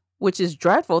way, which is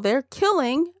dreadful, they're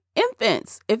killing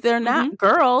infants. If they're not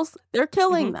girls, they're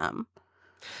killing them.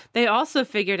 They also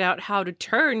figured out how to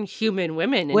turn human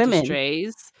women into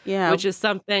strays. Yeah. Which is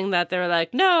something that they're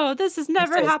like, no, this has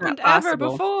never it's not happened ever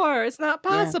possible. before. It's not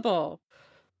possible.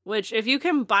 Which, if you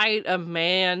can bite a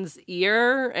man's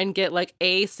ear and get like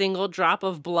a single drop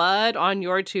of blood on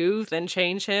your tooth and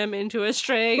change him into a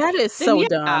stray, That is then so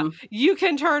dumb. you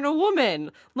can turn a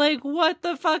woman. Like, what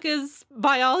the fuck is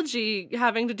biology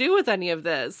having to do with any of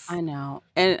this? I know.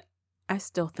 And I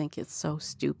still think it's so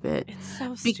stupid. It's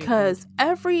so stupid. Because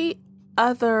every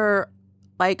other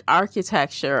like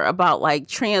architecture about like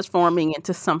transforming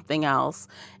into something else,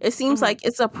 it seems like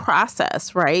it's a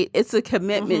process, right? It's a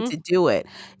commitment to do it.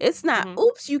 It's not,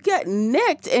 oops, you get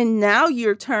nicked and now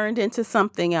you're turned into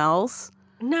something else.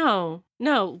 No.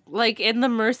 Like in the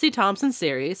Mercy Thompson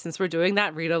series, since we're doing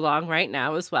that read along right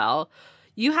now as well,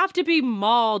 you have to be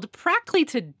mauled practically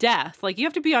to death. Like you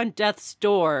have to be on death's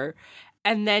door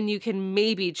and then you can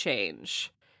maybe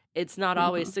change. It's not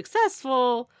always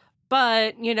successful,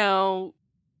 but you know,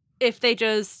 if they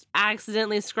just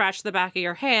accidentally scratch the back of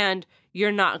your hand,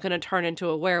 you're not going to turn into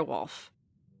a werewolf.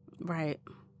 Right.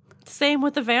 Same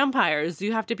with the vampires.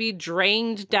 You have to be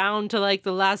drained down to like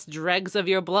the last dregs of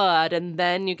your blood, and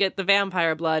then you get the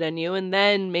vampire blood in you, and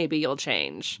then maybe you'll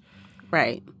change.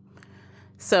 Right.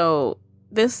 So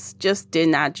this just did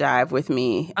not jive with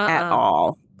me at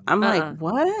all. I'm like,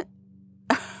 what?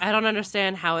 I don't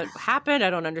understand how it happened.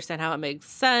 I don't understand how it makes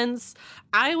sense.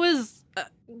 I was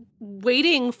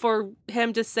waiting for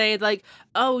him to say like,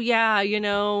 oh yeah, you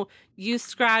know, you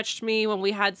scratched me when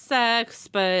we had sex,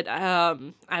 but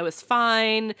I was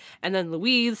fine. And then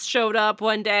Louise showed up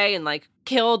one day and like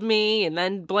killed me and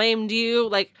then blamed you.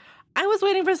 Like I was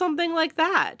waiting for something like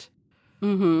that.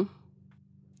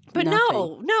 But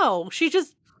no, she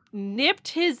just nipped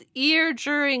his ear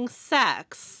during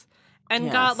sex and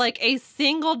got like a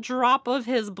single drop of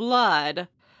his blood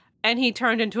and he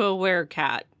turned into a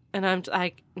werecat. And I'm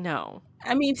like, no.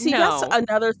 I mean, see, that's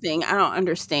another thing I don't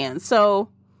understand. So,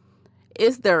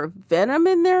 is there venom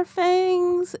in their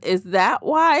fangs? Is that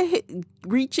why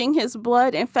reaching his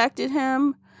blood infected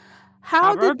him?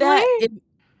 How did that?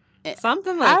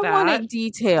 Something like that. I wanted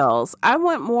details. I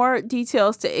want more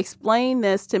details to explain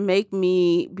this to make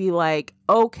me be like,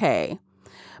 okay.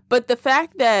 But the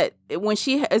fact that when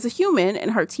she is a human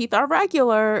and her teeth are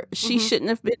regular, she shouldn't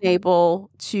have been able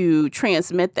to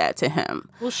transmit that to him.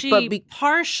 Well, she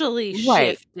partially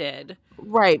shifted.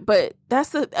 Right. But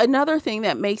that's another thing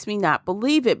that makes me not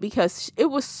believe it because it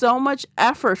was so much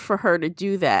effort for her to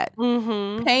do that.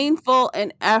 Painful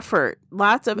and effort.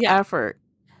 Lots of effort.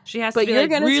 She has to be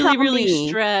like really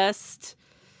stressed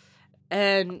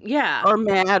and or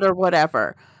mad or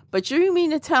whatever. But you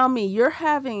mean to tell me you're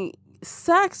having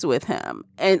sex with him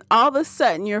and all of a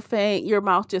sudden your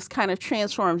mouth just kind of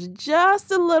transforms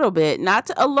just a little bit, not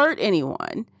to alert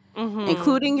anyone,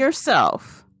 including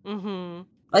yourself.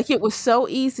 Like it was so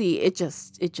easy. It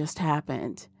just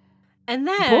happened. And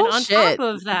then on top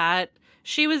of that,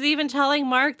 she was even telling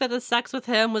Mark that the sex with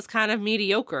him was kind of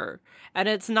mediocre and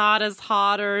it's not as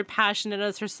hot or passionate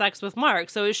as her sex with Mark.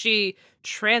 So is she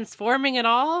transforming at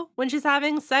all when she's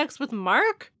having sex with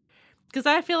Mark? Because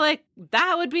I feel like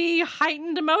that would be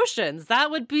heightened emotions.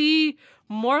 That would be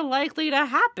more likely to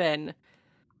happen.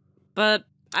 But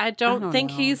I don't think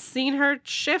he's seen her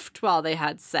shift while they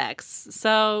had sex.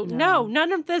 So, no,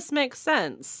 none of this makes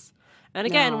sense. And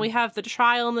again, we have the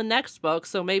trial in the next book,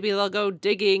 so maybe they'll go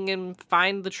digging and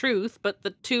find the truth. But the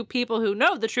two people who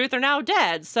know the truth are now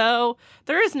dead, so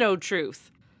there is no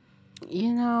truth.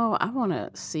 You know, I want to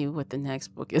see what the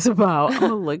next book is about. I'm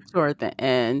going to look toward the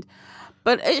end.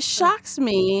 But it shocks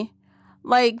me,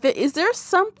 like, is there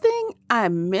something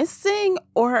I'm missing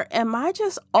or am I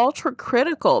just ultra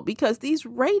critical? Because these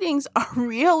ratings are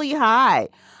really high.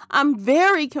 I'm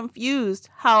very confused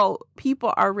how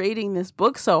people are rating this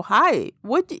book so high.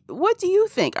 What do you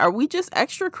think? Are we just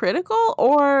extra critical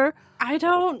or? I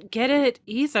don't get it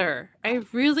either. I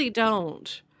really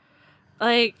don't.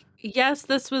 Like, yes,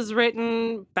 this was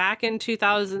written back in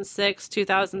 2006,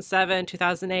 2007,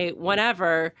 2008,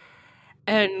 whenever.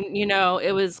 And, you know,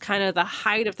 it was kind of the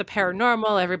height of the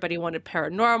paranormal. Everybody wanted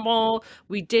paranormal.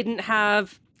 We didn't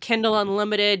have Kindle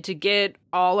Unlimited to get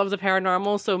all of the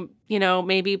paranormal. So, you know,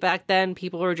 maybe back then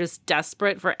people were just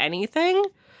desperate for anything.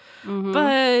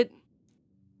 But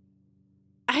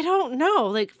I don't know.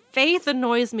 Like, Faith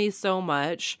annoys me so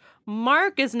much.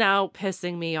 Mark is now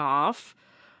pissing me off.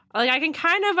 Like, I can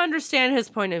kind of understand his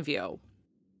point of view.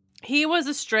 He was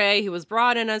a stray. He was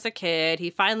brought in as a kid. He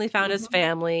finally found his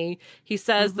family. He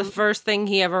says the first thing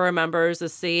he ever remembers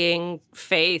is seeing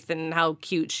Faith and how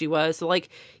cute she was. So, like,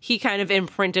 he kind of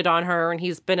imprinted on her and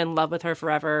he's been in love with her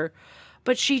forever.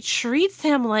 But she treats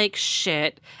him like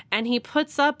shit and he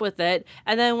puts up with it.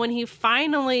 And then when he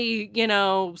finally, you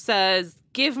know, says,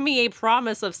 give me a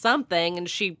promise of something, and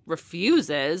she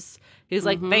refuses, he's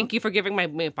like, thank you for giving my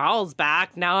balls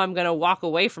back. Now I'm going to walk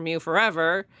away from you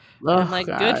forever. I'm like,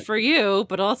 good for you,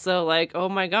 but also like, oh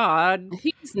my God.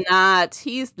 He's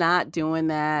not doing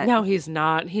that. No, he's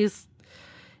not. He's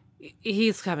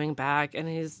coming back and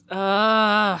he's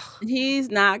not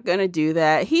going to do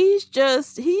that. He's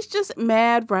just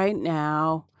mad right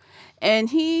now. And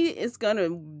he is going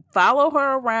to follow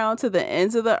her around to the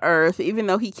ends of the earth, even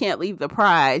though he can't leave the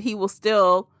Pride. He will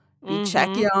still be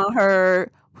checking on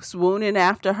her, swooning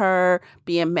after her,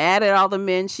 being mad at all the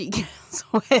men she gets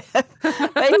with.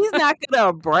 But he's not going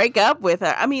to break up with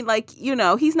her. I mean, like, you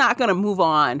know, he's not going to move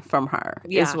on from her.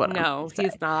 Yeah, is what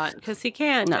he's not. Because he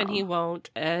can't and he won't.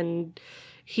 And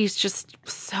he's just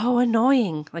so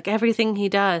annoying. Like, everything he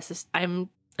does, I'm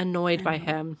annoyed by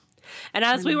him. And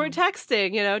as we were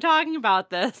texting, you know, talking about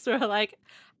this, we're like,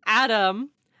 Adam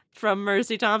from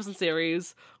Mercy Thompson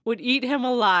series would eat him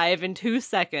alive in 2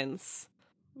 seconds.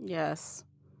 Yes.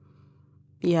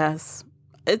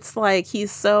 It's like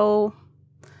he's so...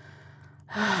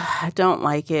 I don't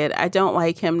like it. I don't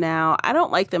like him now. I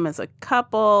don't like them as a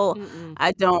couple.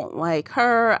 I don't like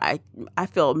her. I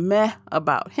feel meh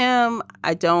about him.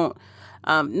 I don't...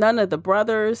 none of the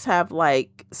brothers have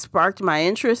like sparked my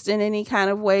interest in any kind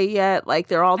of way yet. Like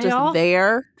they're all just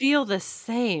there. Feel the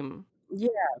same. Yeah.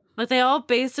 Like they all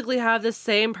basically have the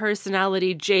same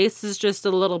personality. Jace is just a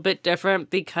little bit different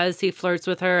because he flirts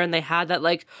with her and they had that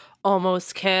like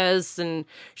almost kiss and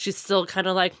she's still kind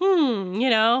of like, you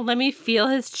know, let me feel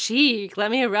his cheek.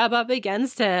 Let me rub up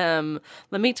against him.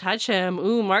 Let me touch him.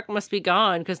 Ooh, Mark must be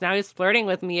gone because now he's flirting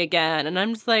with me again. And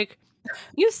I'm just like,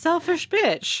 you selfish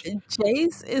bitch.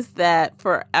 Jace is that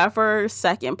forever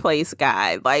second place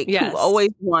guy, like who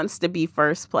always wants to be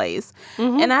first place.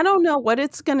 And I don't know what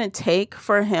it's going to take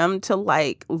for him to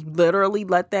like literally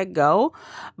let that go.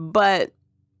 But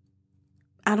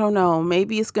I don't know.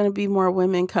 Maybe it's going to be more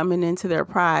women coming into their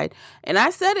Pride. And I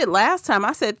said it last time.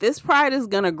 I said this Pride is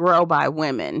going to grow by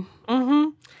women.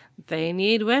 They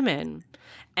need women.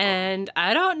 And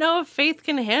I don't know if Faith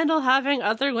can handle having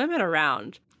other women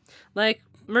around. Like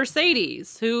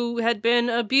Mercedes, who had been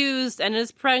abused and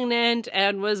is pregnant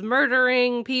and was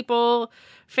murdering people.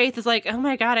 Faith is like, oh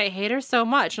my God, I hate her so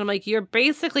much. And I'm like, you're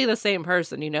basically the same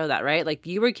person. You know that, right? Like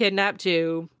you were kidnapped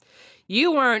too.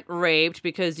 You weren't raped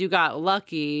because you got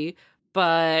lucky,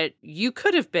 but you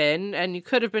could have been, and you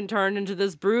could have been turned into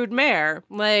this brood mare.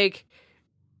 Like,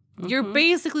 you're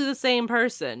basically the same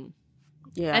person.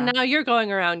 Yeah. And now you're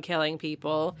going around killing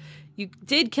people. You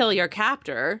did kill your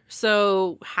captor,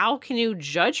 so how can you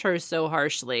judge her so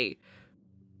harshly?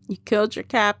 You killed your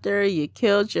captor, you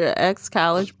killed your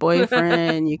ex-college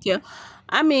boyfriend,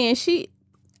 I mean, she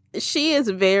is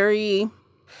very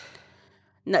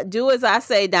do as I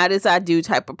say, not as I do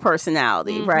type of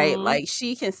personality, right? Like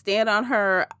she can stand on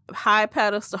her high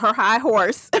pedestal, her high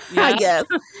horse, I guess.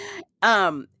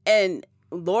 And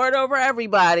lord over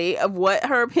everybody of what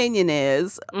her opinion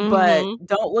is, but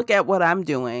don't look at what I'm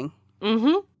doing.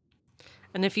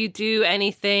 And if you do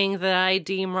anything that I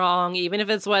deem wrong, even if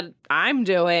it's what I'm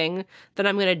doing, then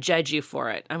I'm going to judge you for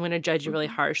it. I'm going to judge you really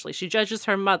harshly. She judges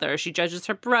her mother. She judges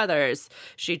her brothers.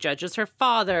 She judges her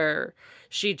father.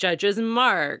 She judges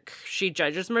Mark. She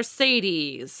judges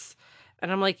Mercedes.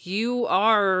 And I'm like, you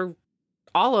are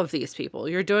all of these people.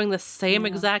 You're doing the same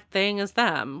exact thing as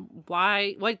them.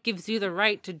 Why? What gives you the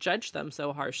right to judge them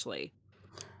so harshly?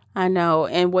 I know.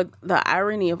 And what the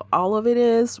irony of all of it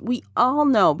is, we all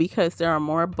know because there are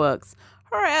more books,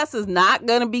 her ass is not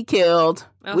going to be killed.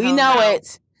 We know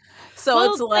it.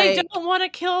 So it's like... they don't want to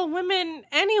kill women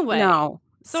anyway. No.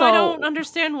 So I don't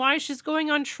understand why she's going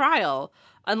on trial.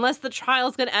 Unless the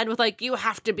trial's going to end with, like, you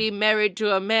have to be married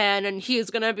to a man and he's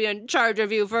going to be in charge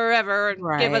of you forever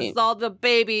and give us all the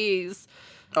babies.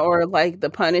 Or, like, the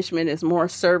punishment is more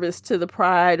service to the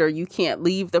Pride or you can't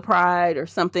leave the Pride or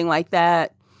something like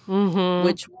that.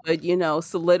 which would,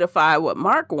 solidify what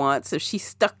Mark wants if she's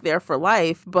stuck there for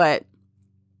life. But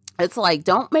it's like,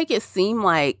 don't make it seem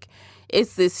like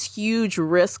it's this huge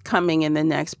risk coming in the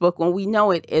next book when we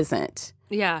know it isn't.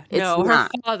 Yeah, It's no,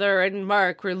 not. her father and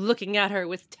Mark were looking at her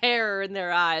with terror in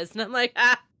their eyes. And I'm like,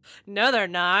 no, they're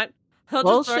not. He'll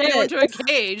just throw you Bullshit. into a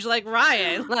cage like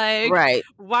Ryan. Like, Right.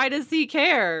 why does he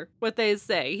care what they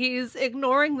say? He's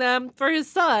ignoring them for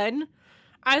his son.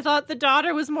 I thought the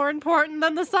daughter was more important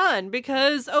than the son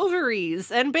because ovaries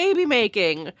and baby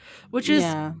making, which is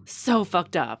Yeah. so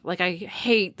fucked up. Like, I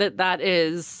hate that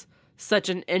is such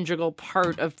an integral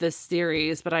part of this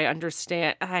series, but I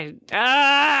understand.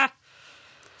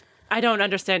 I don't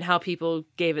understand how people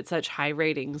gave it such high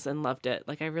ratings and loved it.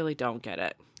 Like, I really don't get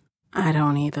it. I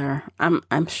don't either.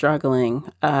 I'm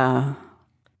struggling, to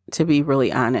be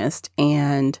really honest.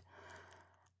 And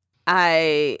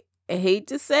I hate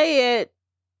to say it,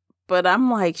 but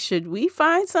I'm like, should we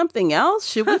find something else?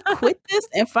 Should we quit this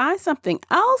and find something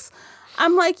else?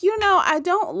 I'm like, I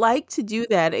don't like to do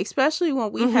that, especially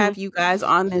when we have you guys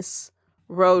on this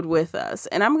road with us.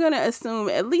 And I'm going to assume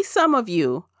at least some of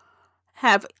you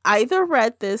have either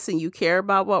read this and you care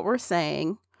about what we're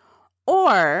saying,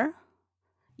 or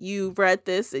you read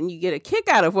this and you get a kick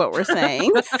out of what we're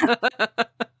saying,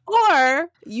 or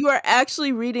you are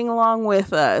actually reading along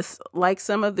with us, like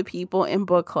some of the people in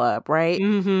book club, right?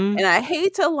 Mm-hmm. And I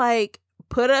hate to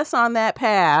put us on that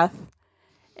path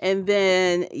and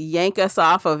then yank us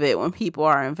off of it when people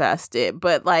are invested.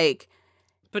 But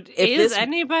But is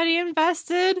anybody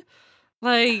invested?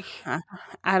 Like,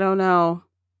 I don't know.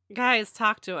 Guys,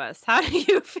 talk to us. How do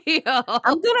you feel?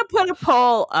 I'm going to put a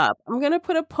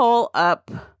poll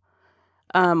up.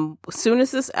 As soon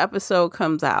as this episode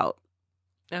comes out.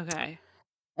 Okay.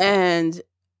 And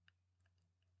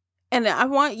I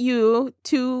want you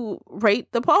to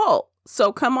rate the poll.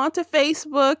 So come on to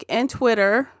Facebook and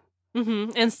Twitter.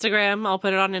 Instagram. I'll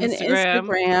put it on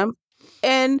Instagram.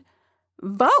 And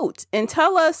vote and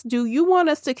tell us, do you want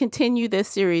us to continue this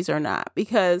series or not?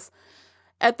 Because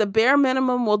at the bare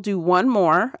minimum, we'll do one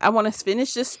more. I want to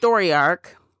finish this story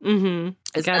arc.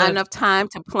 It's not enough time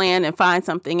to plan and find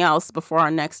something else before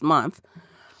our next month.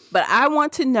 But I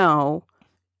want to know,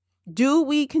 do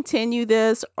we continue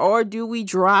this or do we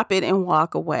drop it and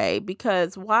walk away?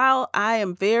 Because while I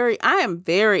am very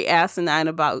asinine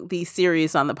about these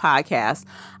series on the podcast,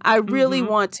 I really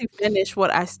want to finish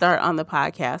what I start on the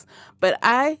podcast. But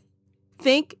I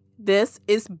think this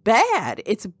is bad.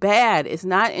 It's bad. It's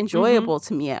not enjoyable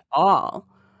to me at all.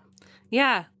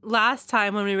 Yeah. Last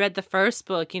time when we read the first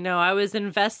book, I was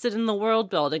invested in the world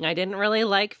building. I didn't really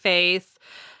like Faith.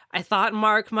 I thought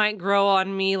Mark might grow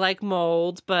on me like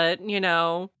mold, but,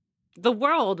 the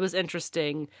world was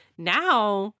interesting.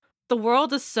 Now, the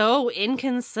world is so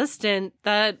inconsistent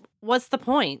that what's the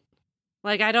point?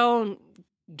 Like, I don't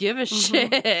give a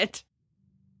shit.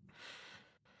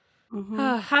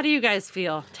 How do you guys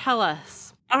feel? Tell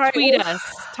us. All right, Tweet us.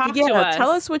 Talk to us.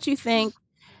 Tell us what you think.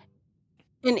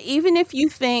 And even if you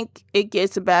think it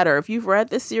gets better, if you've read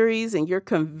the series and you're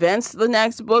convinced the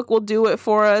next book will do it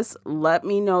for us, let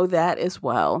me know that as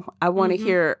well. I want to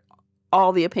hear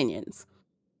all the opinions.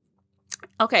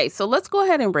 Okay, so let's go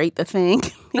ahead and rate the thing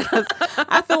because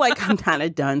I feel like I'm kind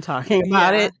of done talking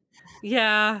about it.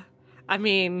 Yeah. I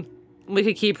mean, we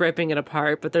could keep ripping it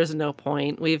apart, but there's no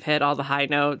point. We've hit all the high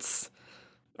notes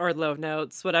or low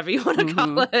notes, whatever you want to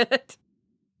call it.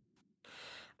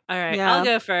 All right, I'll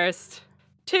go first.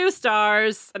 2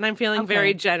 stars, and I'm feeling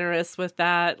very generous with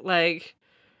that. Like,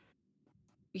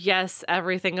 yes,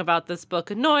 everything about this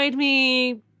book annoyed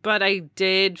me, but I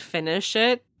did finish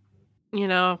it.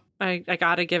 I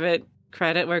gotta give it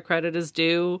credit where credit is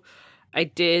due. I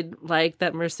did like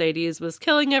that Mercedes was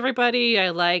killing everybody.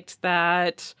 I liked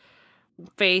that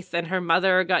Faith and her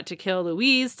mother got to kill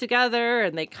Louise together,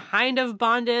 and they kind of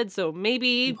bonded, so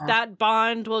maybe that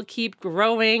bond will keep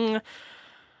growing.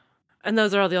 And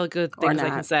those are all the good things I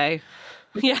can say.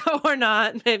 Yeah, or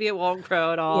not. Maybe it won't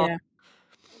grow at all.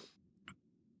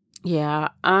 Yeah.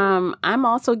 I'm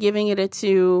also giving it a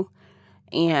 2.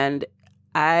 And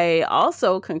I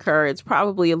also concur it's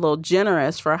probably a little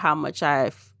generous for how much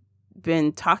I've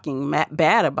been talking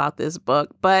bad about this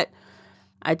book. But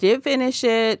I did finish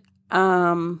it.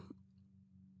 I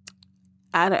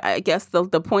guess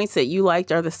the points that you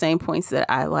liked are the same points that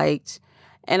I liked.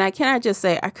 And I cannot just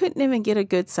say, I couldn't even get a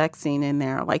good sex scene in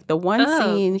there. Like the one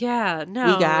scene we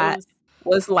got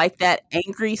was like that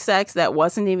angry sex that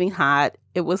wasn't even hot.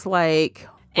 It was like,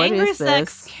 what angry is this?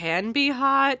 Sex can be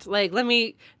hot. Like,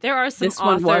 there are some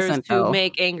authors who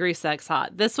make angry sex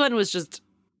hot. This one was just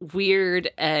weird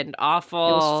and awful.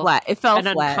 It was flat. It felt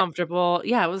and flat. Uncomfortable.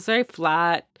 Yeah, it was very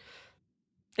flat.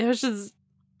 It was just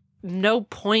no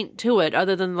point to it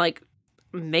other than like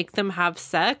make them have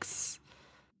sex.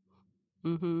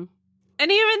 Mm-hmm.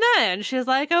 And even then, she's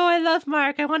like, oh, I love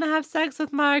Mark. I want to have sex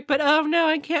with Mark. But oh no,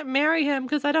 I can't marry him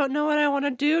because I don't know what I want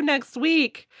to do next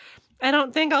week. I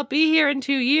don't think I'll be here in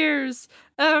 2 years.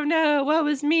 Oh no, woe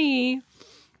is me.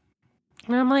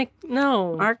 And I'm like,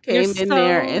 no. Mark came in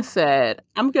there and said,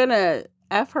 I'm going to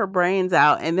F her brains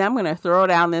out, and then I'm going to throw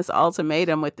down this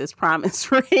ultimatum with this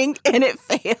promise ring, and it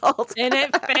failed. And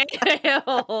it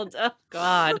failed. Oh,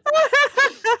 God.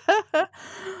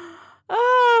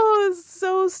 Oh, it's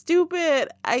so stupid.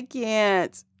 I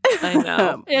can't. I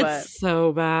know. It's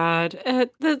so bad.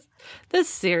 This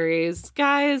series,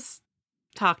 guys,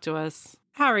 talk to us.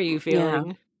 How are you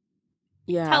feeling?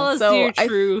 Yeah. Tell us your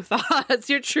true thoughts,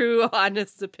 your true,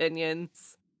 honest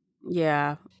opinions.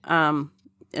 Yeah.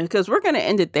 Because we're going to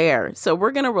end it there. So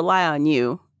we're going to rely on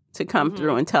you to come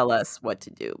through and tell us what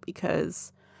to do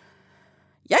because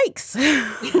yikes.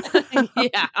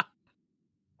 Yeah.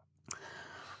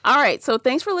 All right. So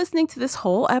thanks for listening to this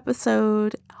whole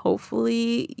episode.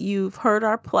 Hopefully you've heard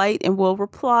our plight and will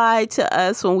reply to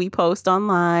us when we post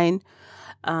online.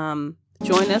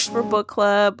 Join us for book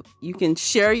club. You can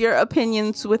share your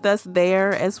opinions with us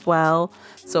there as well.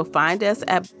 So find us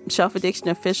at Shelf Addiction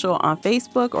Official on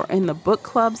Facebook or in the book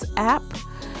club's app.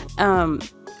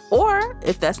 Or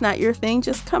if that's not your thing,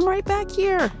 just come right back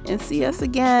here and see us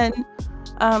again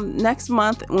next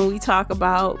month when we talk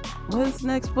about what's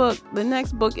next book. The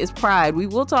next book is Pride. We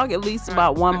will talk at least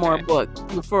about one more book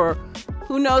before.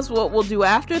 Who knows what we'll do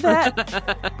after that?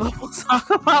 But we'll talk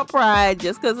about Pride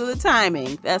just because of the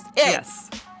timing. That's it. Yes.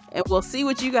 And we'll see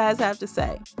what you guys have to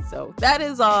say. So that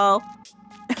is all.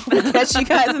 We'll catch you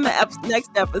guys in the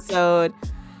next episode.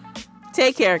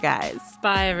 Take care, guys.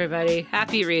 Bye, everybody.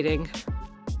 Happy reading.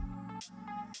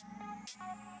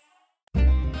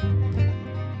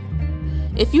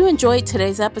 If you enjoyed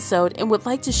today's episode and would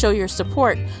like to show your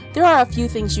support, there are a few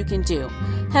things you can do.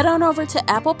 Head on over to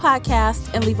Apple Podcasts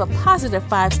and leave a positive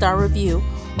 5-star review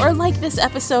or like this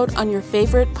episode on your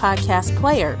favorite podcast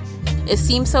player. It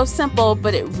seems so simple,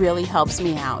 but it really helps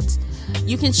me out.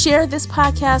 You can share this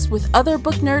podcast with other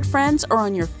book nerd friends or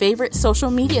on your favorite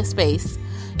social media space.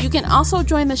 You can also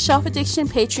join the Shelf Addiction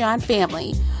Patreon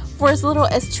family. For as little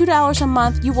as $2 a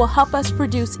month, you will help us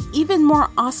produce even more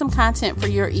awesome content for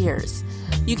your ears.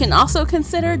 You can also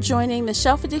consider joining the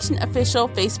Shelf Addiction Official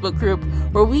Facebook group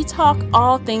where we talk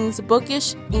all things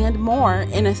bookish and more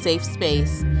in a safe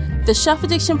space. The Shelf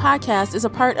Addiction Podcast is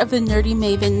a part of the Nerdy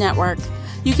Maven Network.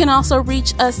 You can also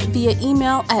reach us via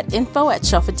email at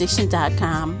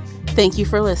info@shelfaddiction.com. Thank you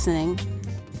for listening.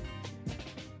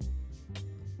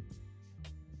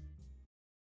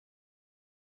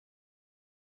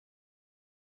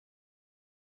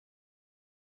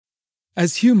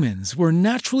 As humans, we're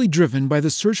naturally driven by the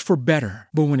search for better.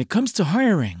 But when it comes to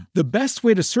hiring, the best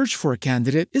way to search for a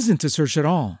candidate isn't to search at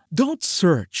all. Don't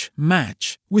search,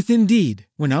 match with Indeed.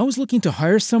 When I was looking to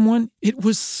hire someone, it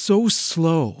was so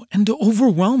slow and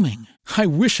overwhelming. I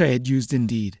wish I had used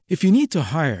Indeed. If you need to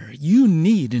hire, you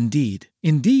need Indeed.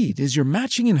 Indeed is your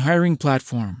matching and hiring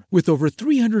platform with over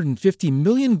 350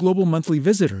 million global monthly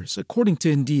visitors, according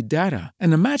to Indeed data,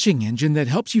 and a matching engine that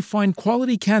helps you find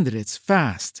quality candidates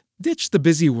fast. Ditch the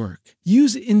busy work.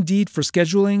 Use Indeed for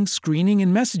scheduling, screening,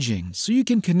 and messaging so you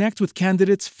can connect with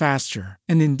candidates faster.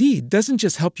 And Indeed doesn't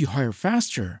just help you hire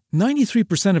faster.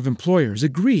 93% of employers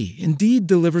agree Indeed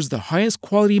delivers the highest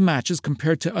quality matches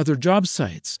compared to other job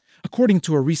sites, according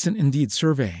to a recent Indeed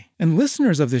survey. And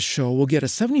listeners of this show will get a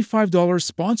 $75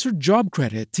 sponsored job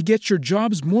credit to get your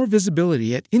jobs more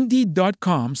visibility at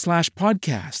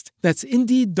Indeed.com/podcast. That's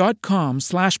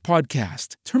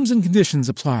Indeed.com/podcast. Terms and conditions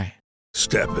apply.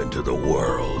 Step into the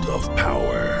world of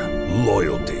power,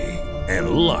 loyalty,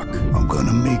 and luck. I'm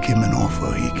gonna make him an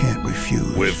offer he can't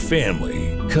refuse. With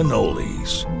family,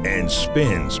 cannolis, and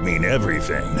spins mean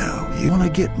everything. Now, you wanna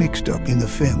get mixed up in the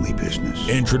family business.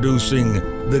 Introducing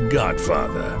The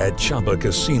Godfather at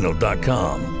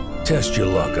ChumbaCasino.com. Test your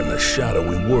luck in the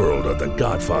shadowy world of The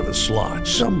Godfather slot.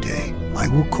 Someday, I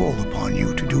will call upon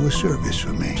you to do a service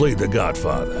for me. Play The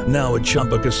Godfather, now at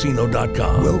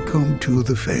ChumbaCasino.com. Welcome to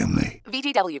the family.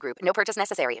 VGW Group. No purchase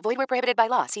necessary. Void where prohibited by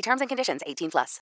law. See terms and conditions. 18+.